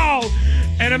 Oh,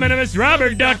 and I'm a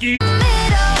rubber ducky.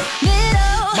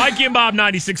 Mikey and Bob,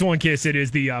 96.1 KISS. It is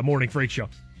the Morning Freak Show.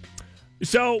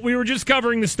 So we were just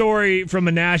covering the story from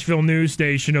a Nashville news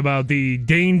station about the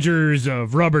dangers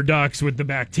of rubber ducks with the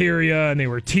bacteria, and they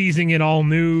were teasing it all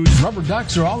news. Rubber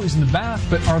ducks are always in the bath,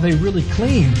 but are they really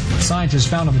clean? Scientists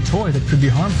found on the toy that could be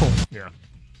harmful. Yeah.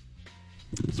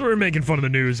 So we're making fun of the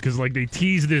news because, like, they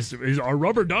tease this: are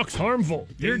rubber ducks harmful?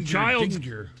 Your child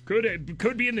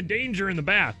could be in the danger in the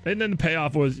bath. And then the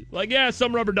payoff was like, yeah,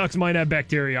 some rubber ducks might have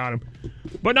bacteria on them,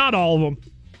 but not all of them.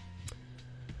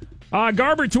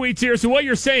 Garber tweets here. So what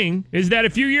you're saying is that a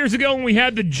few years ago when we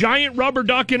had the giant rubber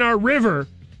duck in our river,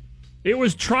 it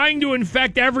was trying to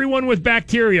infect everyone with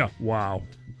bacteria. Wow.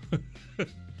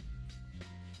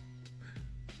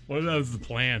 Well, that was the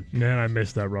plan. Man, I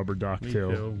missed that rubber duck, Me too.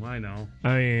 too. I know.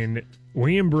 I mean,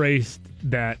 we embraced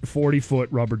that 40-foot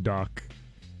rubber duck.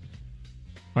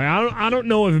 I don't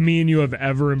know if me and you have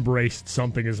ever embraced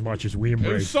something as much as we It was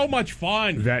embraced so much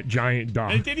fun. that giant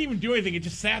duck. And it didn't even do anything. It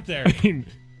just sat there. I mean,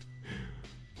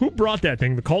 who brought that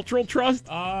thing? The Cultural Trust?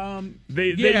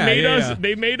 They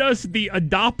made us the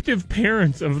adoptive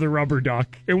parents of the rubber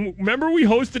duck. And remember we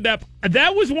hosted that?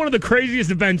 That was one of the craziest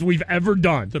events we've ever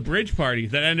done. The bridge party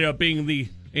that ended up being the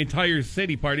entire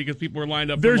city party because people were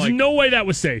lined up. There's from, no way that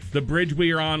was safe. The bridge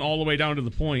we were on all the way down to the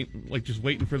point, like just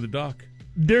waiting for the duck.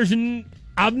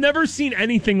 I've never seen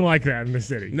anything like that in the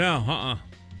city. No,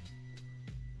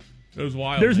 It was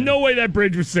wild. There's no way that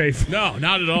bridge was safe. No,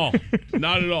 not at all.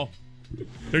 Not at all.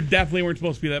 There definitely weren't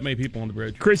supposed to be that many people on the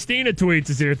bridge. Christina tweets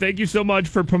us here. Thank you so much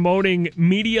for promoting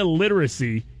media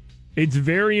literacy. It's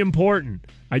very important.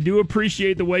 I do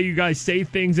appreciate the way you guys say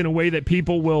things in a way that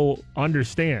people will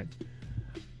understand.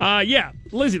 Yeah,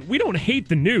 listen, we don't hate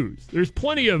the news. There's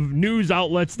plenty of news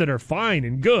outlets that are fine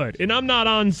and good. And I'm not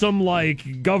on some,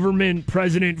 like, government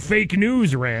president fake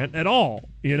news rant at all,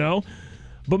 you know?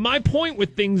 But my point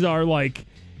with things are, like,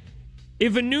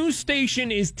 if a news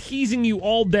station is teasing you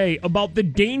all day about the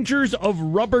dangers of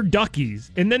rubber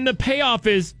duckies, and then the payoff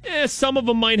is, some of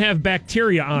them might have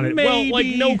bacteria on it. Maybe. Well,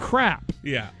 like, no crap.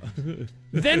 Yeah.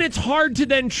 Then it's hard to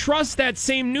then trust that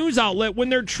same news outlet when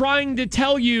they're trying to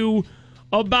tell you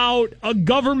about a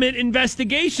government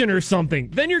investigation or something.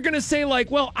 Then you're going to say,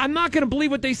 like, well, I'm not going to believe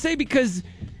what they say because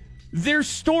their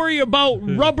story about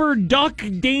rubber duck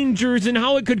dangers and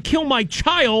how it could kill my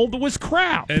child was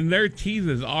crap. And their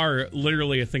teases are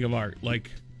literally a thing of art. Like,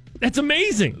 that's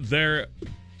amazing. They're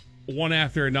one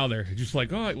after another. Just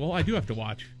like, oh, well, I do have to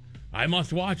watch. I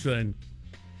must watch then.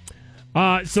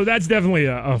 So that's definitely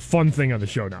a fun thing on the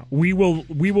show now. We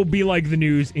will be like the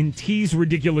news and tease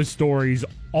ridiculous stories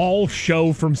all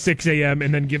show from 6 a.m.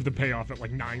 and then give the payoff at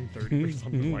like 9:30 or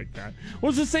something like that. Well,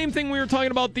 it's the same thing we were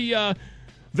talking about the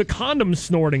condom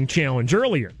snorting challenge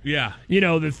earlier. Yeah. You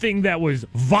know, the thing that was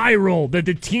viral that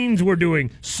the teens were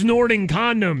doing, snorting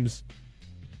condoms.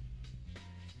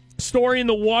 Story in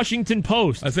the Washington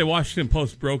Post. I'd say Washington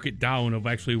Post broke it down of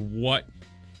actually what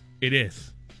it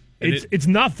is. It's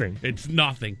nothing. It's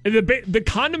nothing. The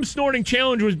condom snorting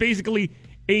challenge was basically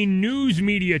a news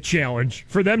media challenge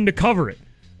for them to cover it.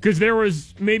 Because there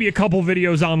was maybe a couple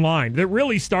videos online that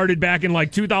really started back in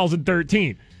like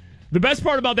 2013. The best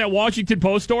part about that Washington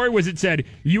Post story was it said,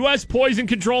 U.S. poison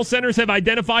control centers have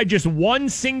identified just one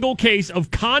single case of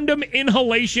condom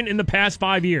inhalation in the past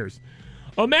 5 years.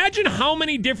 Imagine how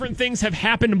many different things have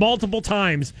happened multiple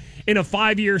times in a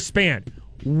 5-year span.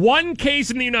 One case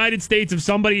in the United States of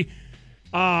somebody,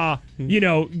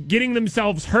 getting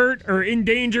themselves hurt or in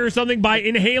danger or something by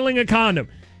inhaling a condom.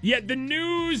 Yet the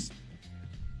news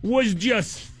was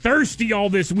just thirsty all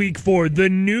this week for the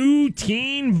new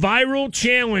teen viral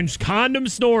challenge, condom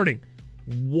snorting.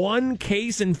 One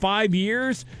case in 5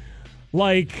 years?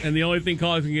 And the only thing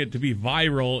causing it to be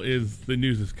viral is the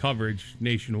news' coverage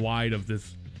nationwide of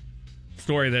this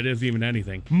story that isn't even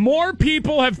anything. More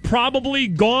people have probably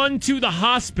gone to the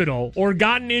hospital or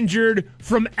gotten injured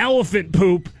from elephant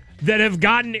poop than have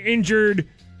gotten injured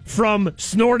from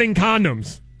snorting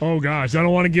condoms. Oh gosh, I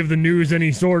don't want to give the news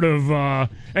any sort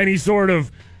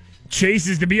of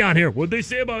chases to be on here. What'd they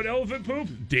say about elephant poop?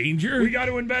 Danger? We got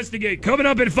to investigate. Coming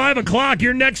up at 5 o'clock,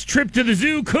 your next trip to the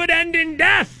zoo could end in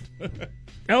death.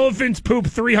 Elephants poop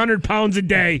 300 pounds a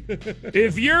day.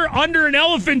 If you're under an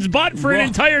elephant's butt for an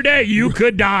entire day, you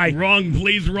could die. Wrong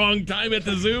time at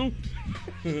the zoo.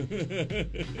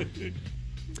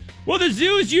 Well, the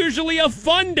zoo's usually a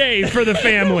fun day for the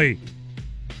family.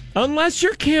 Unless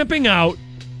you're camping out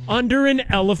under an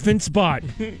elephant's butt.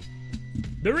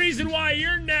 The reason why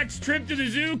your next trip to the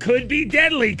zoo could be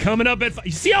deadly coming up at 5.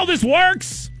 You see how this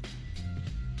works?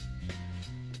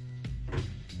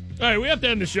 All right, we have to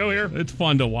end the show here. It's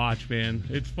fun to watch, man.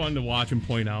 It's fun to watch and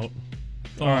point out.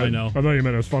 That's all I know. I thought you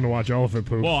meant it was fun to watch elephant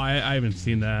poop. Well, I haven't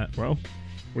seen that. Well,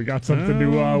 we got something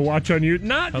to watch on you. We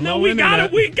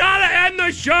gotta end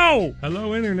the show.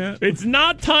 Hello, Internet. It's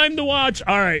not time to watch.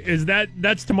 All right,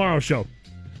 that's tomorrow's show.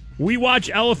 We watch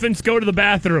elephants go to the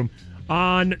bathroom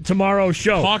on tomorrow's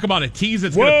show. Talk about a tease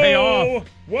that's going to pay off.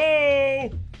 Whoa.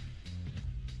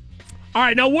 All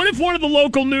right, now what if one of the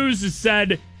local news has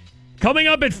said, coming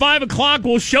up at 5 o'clock,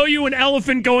 we'll show you an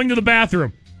elephant going to the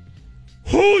bathroom.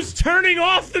 Who's turning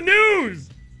off the news?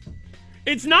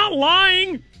 It's not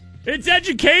lying. It's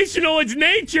educational. It's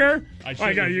nature. Oh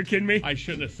my God, you're kidding me? I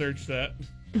shouldn't have searched that.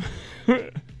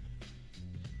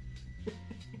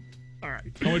 All right.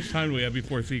 How much time do we have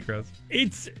before Seacrest?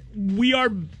 We are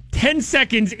 10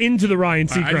 seconds into the Ryan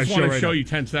Seacrest show. I just want to show you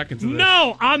 10 seconds of this.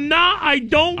 No, I'm not. I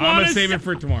don't want to. I'm going to save it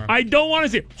for tomorrow. I don't want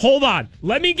to see it. Hold on.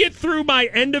 Let me get through my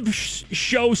end of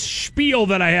show spiel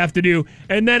that I have to do,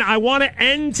 and then I want to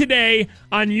end today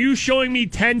on you showing me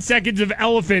 10 seconds of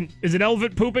elephant. Is it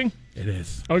elephant pooping? It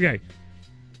is. Okay.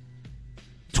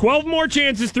 12 more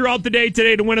chances throughout the day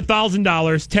today to win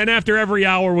 $1,000. 10 after every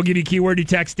hour. We'll give you a keyword you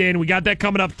text in. We got that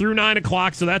coming up through 9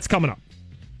 o'clock, so that's coming up.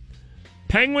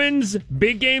 Penguins,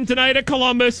 big game tonight at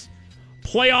Columbus.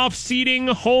 Playoff seeding,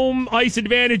 home ice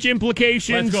advantage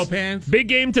implications. Let's go, Pans. Big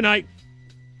game tonight.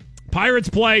 Pirates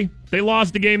play. They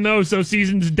lost the game, though, so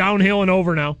season's downhill and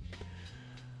over now.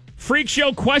 Freak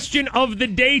Show question of the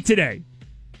day today.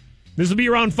 This will be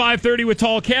around 5:30 with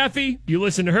Tall Kathy. You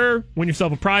listen to her, win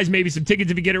yourself a prize, maybe some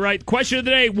tickets if you get it right. Question of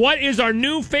the day, what is our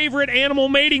new favorite animal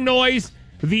mating noise?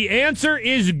 The answer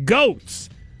is goats.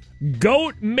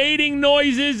 Goat mating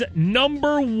noises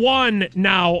number 1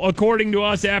 now, according to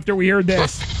us after we heard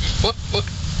this.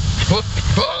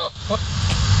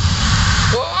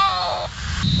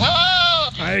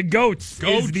 Goats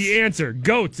is the answer.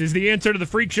 Goats is the answer to the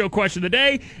Freak Show question of the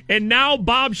day. And now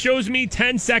Bob shows me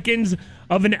 10 seconds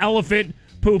of an elephant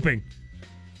pooping.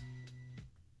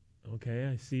 Okay,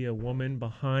 I see a woman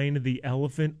behind the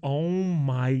elephant. Oh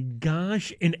my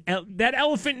gosh. That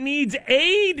elephant needs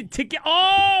aid to get.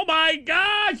 Oh my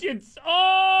gosh.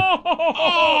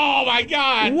 Oh my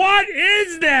God. What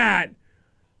is that?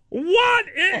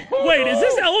 Wait, is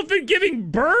this elephant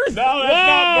giving birth? No, that's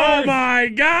not birth. Oh my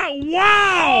God.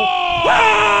 Wow. Oh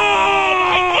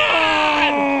my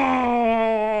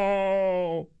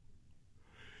God.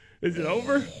 Is it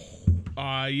over?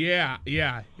 Yeah.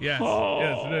 Yes. Oh,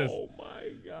 yes, it is. Oh my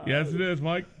God. Yes, it is,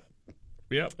 Mike.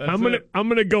 Yep, that's I'm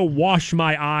gonna go wash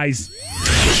my eyes.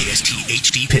 KST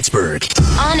HD Pittsburgh.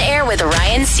 On air with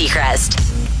Ryan Seacrest.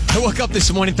 I woke up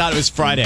this morning, thought it was Friday.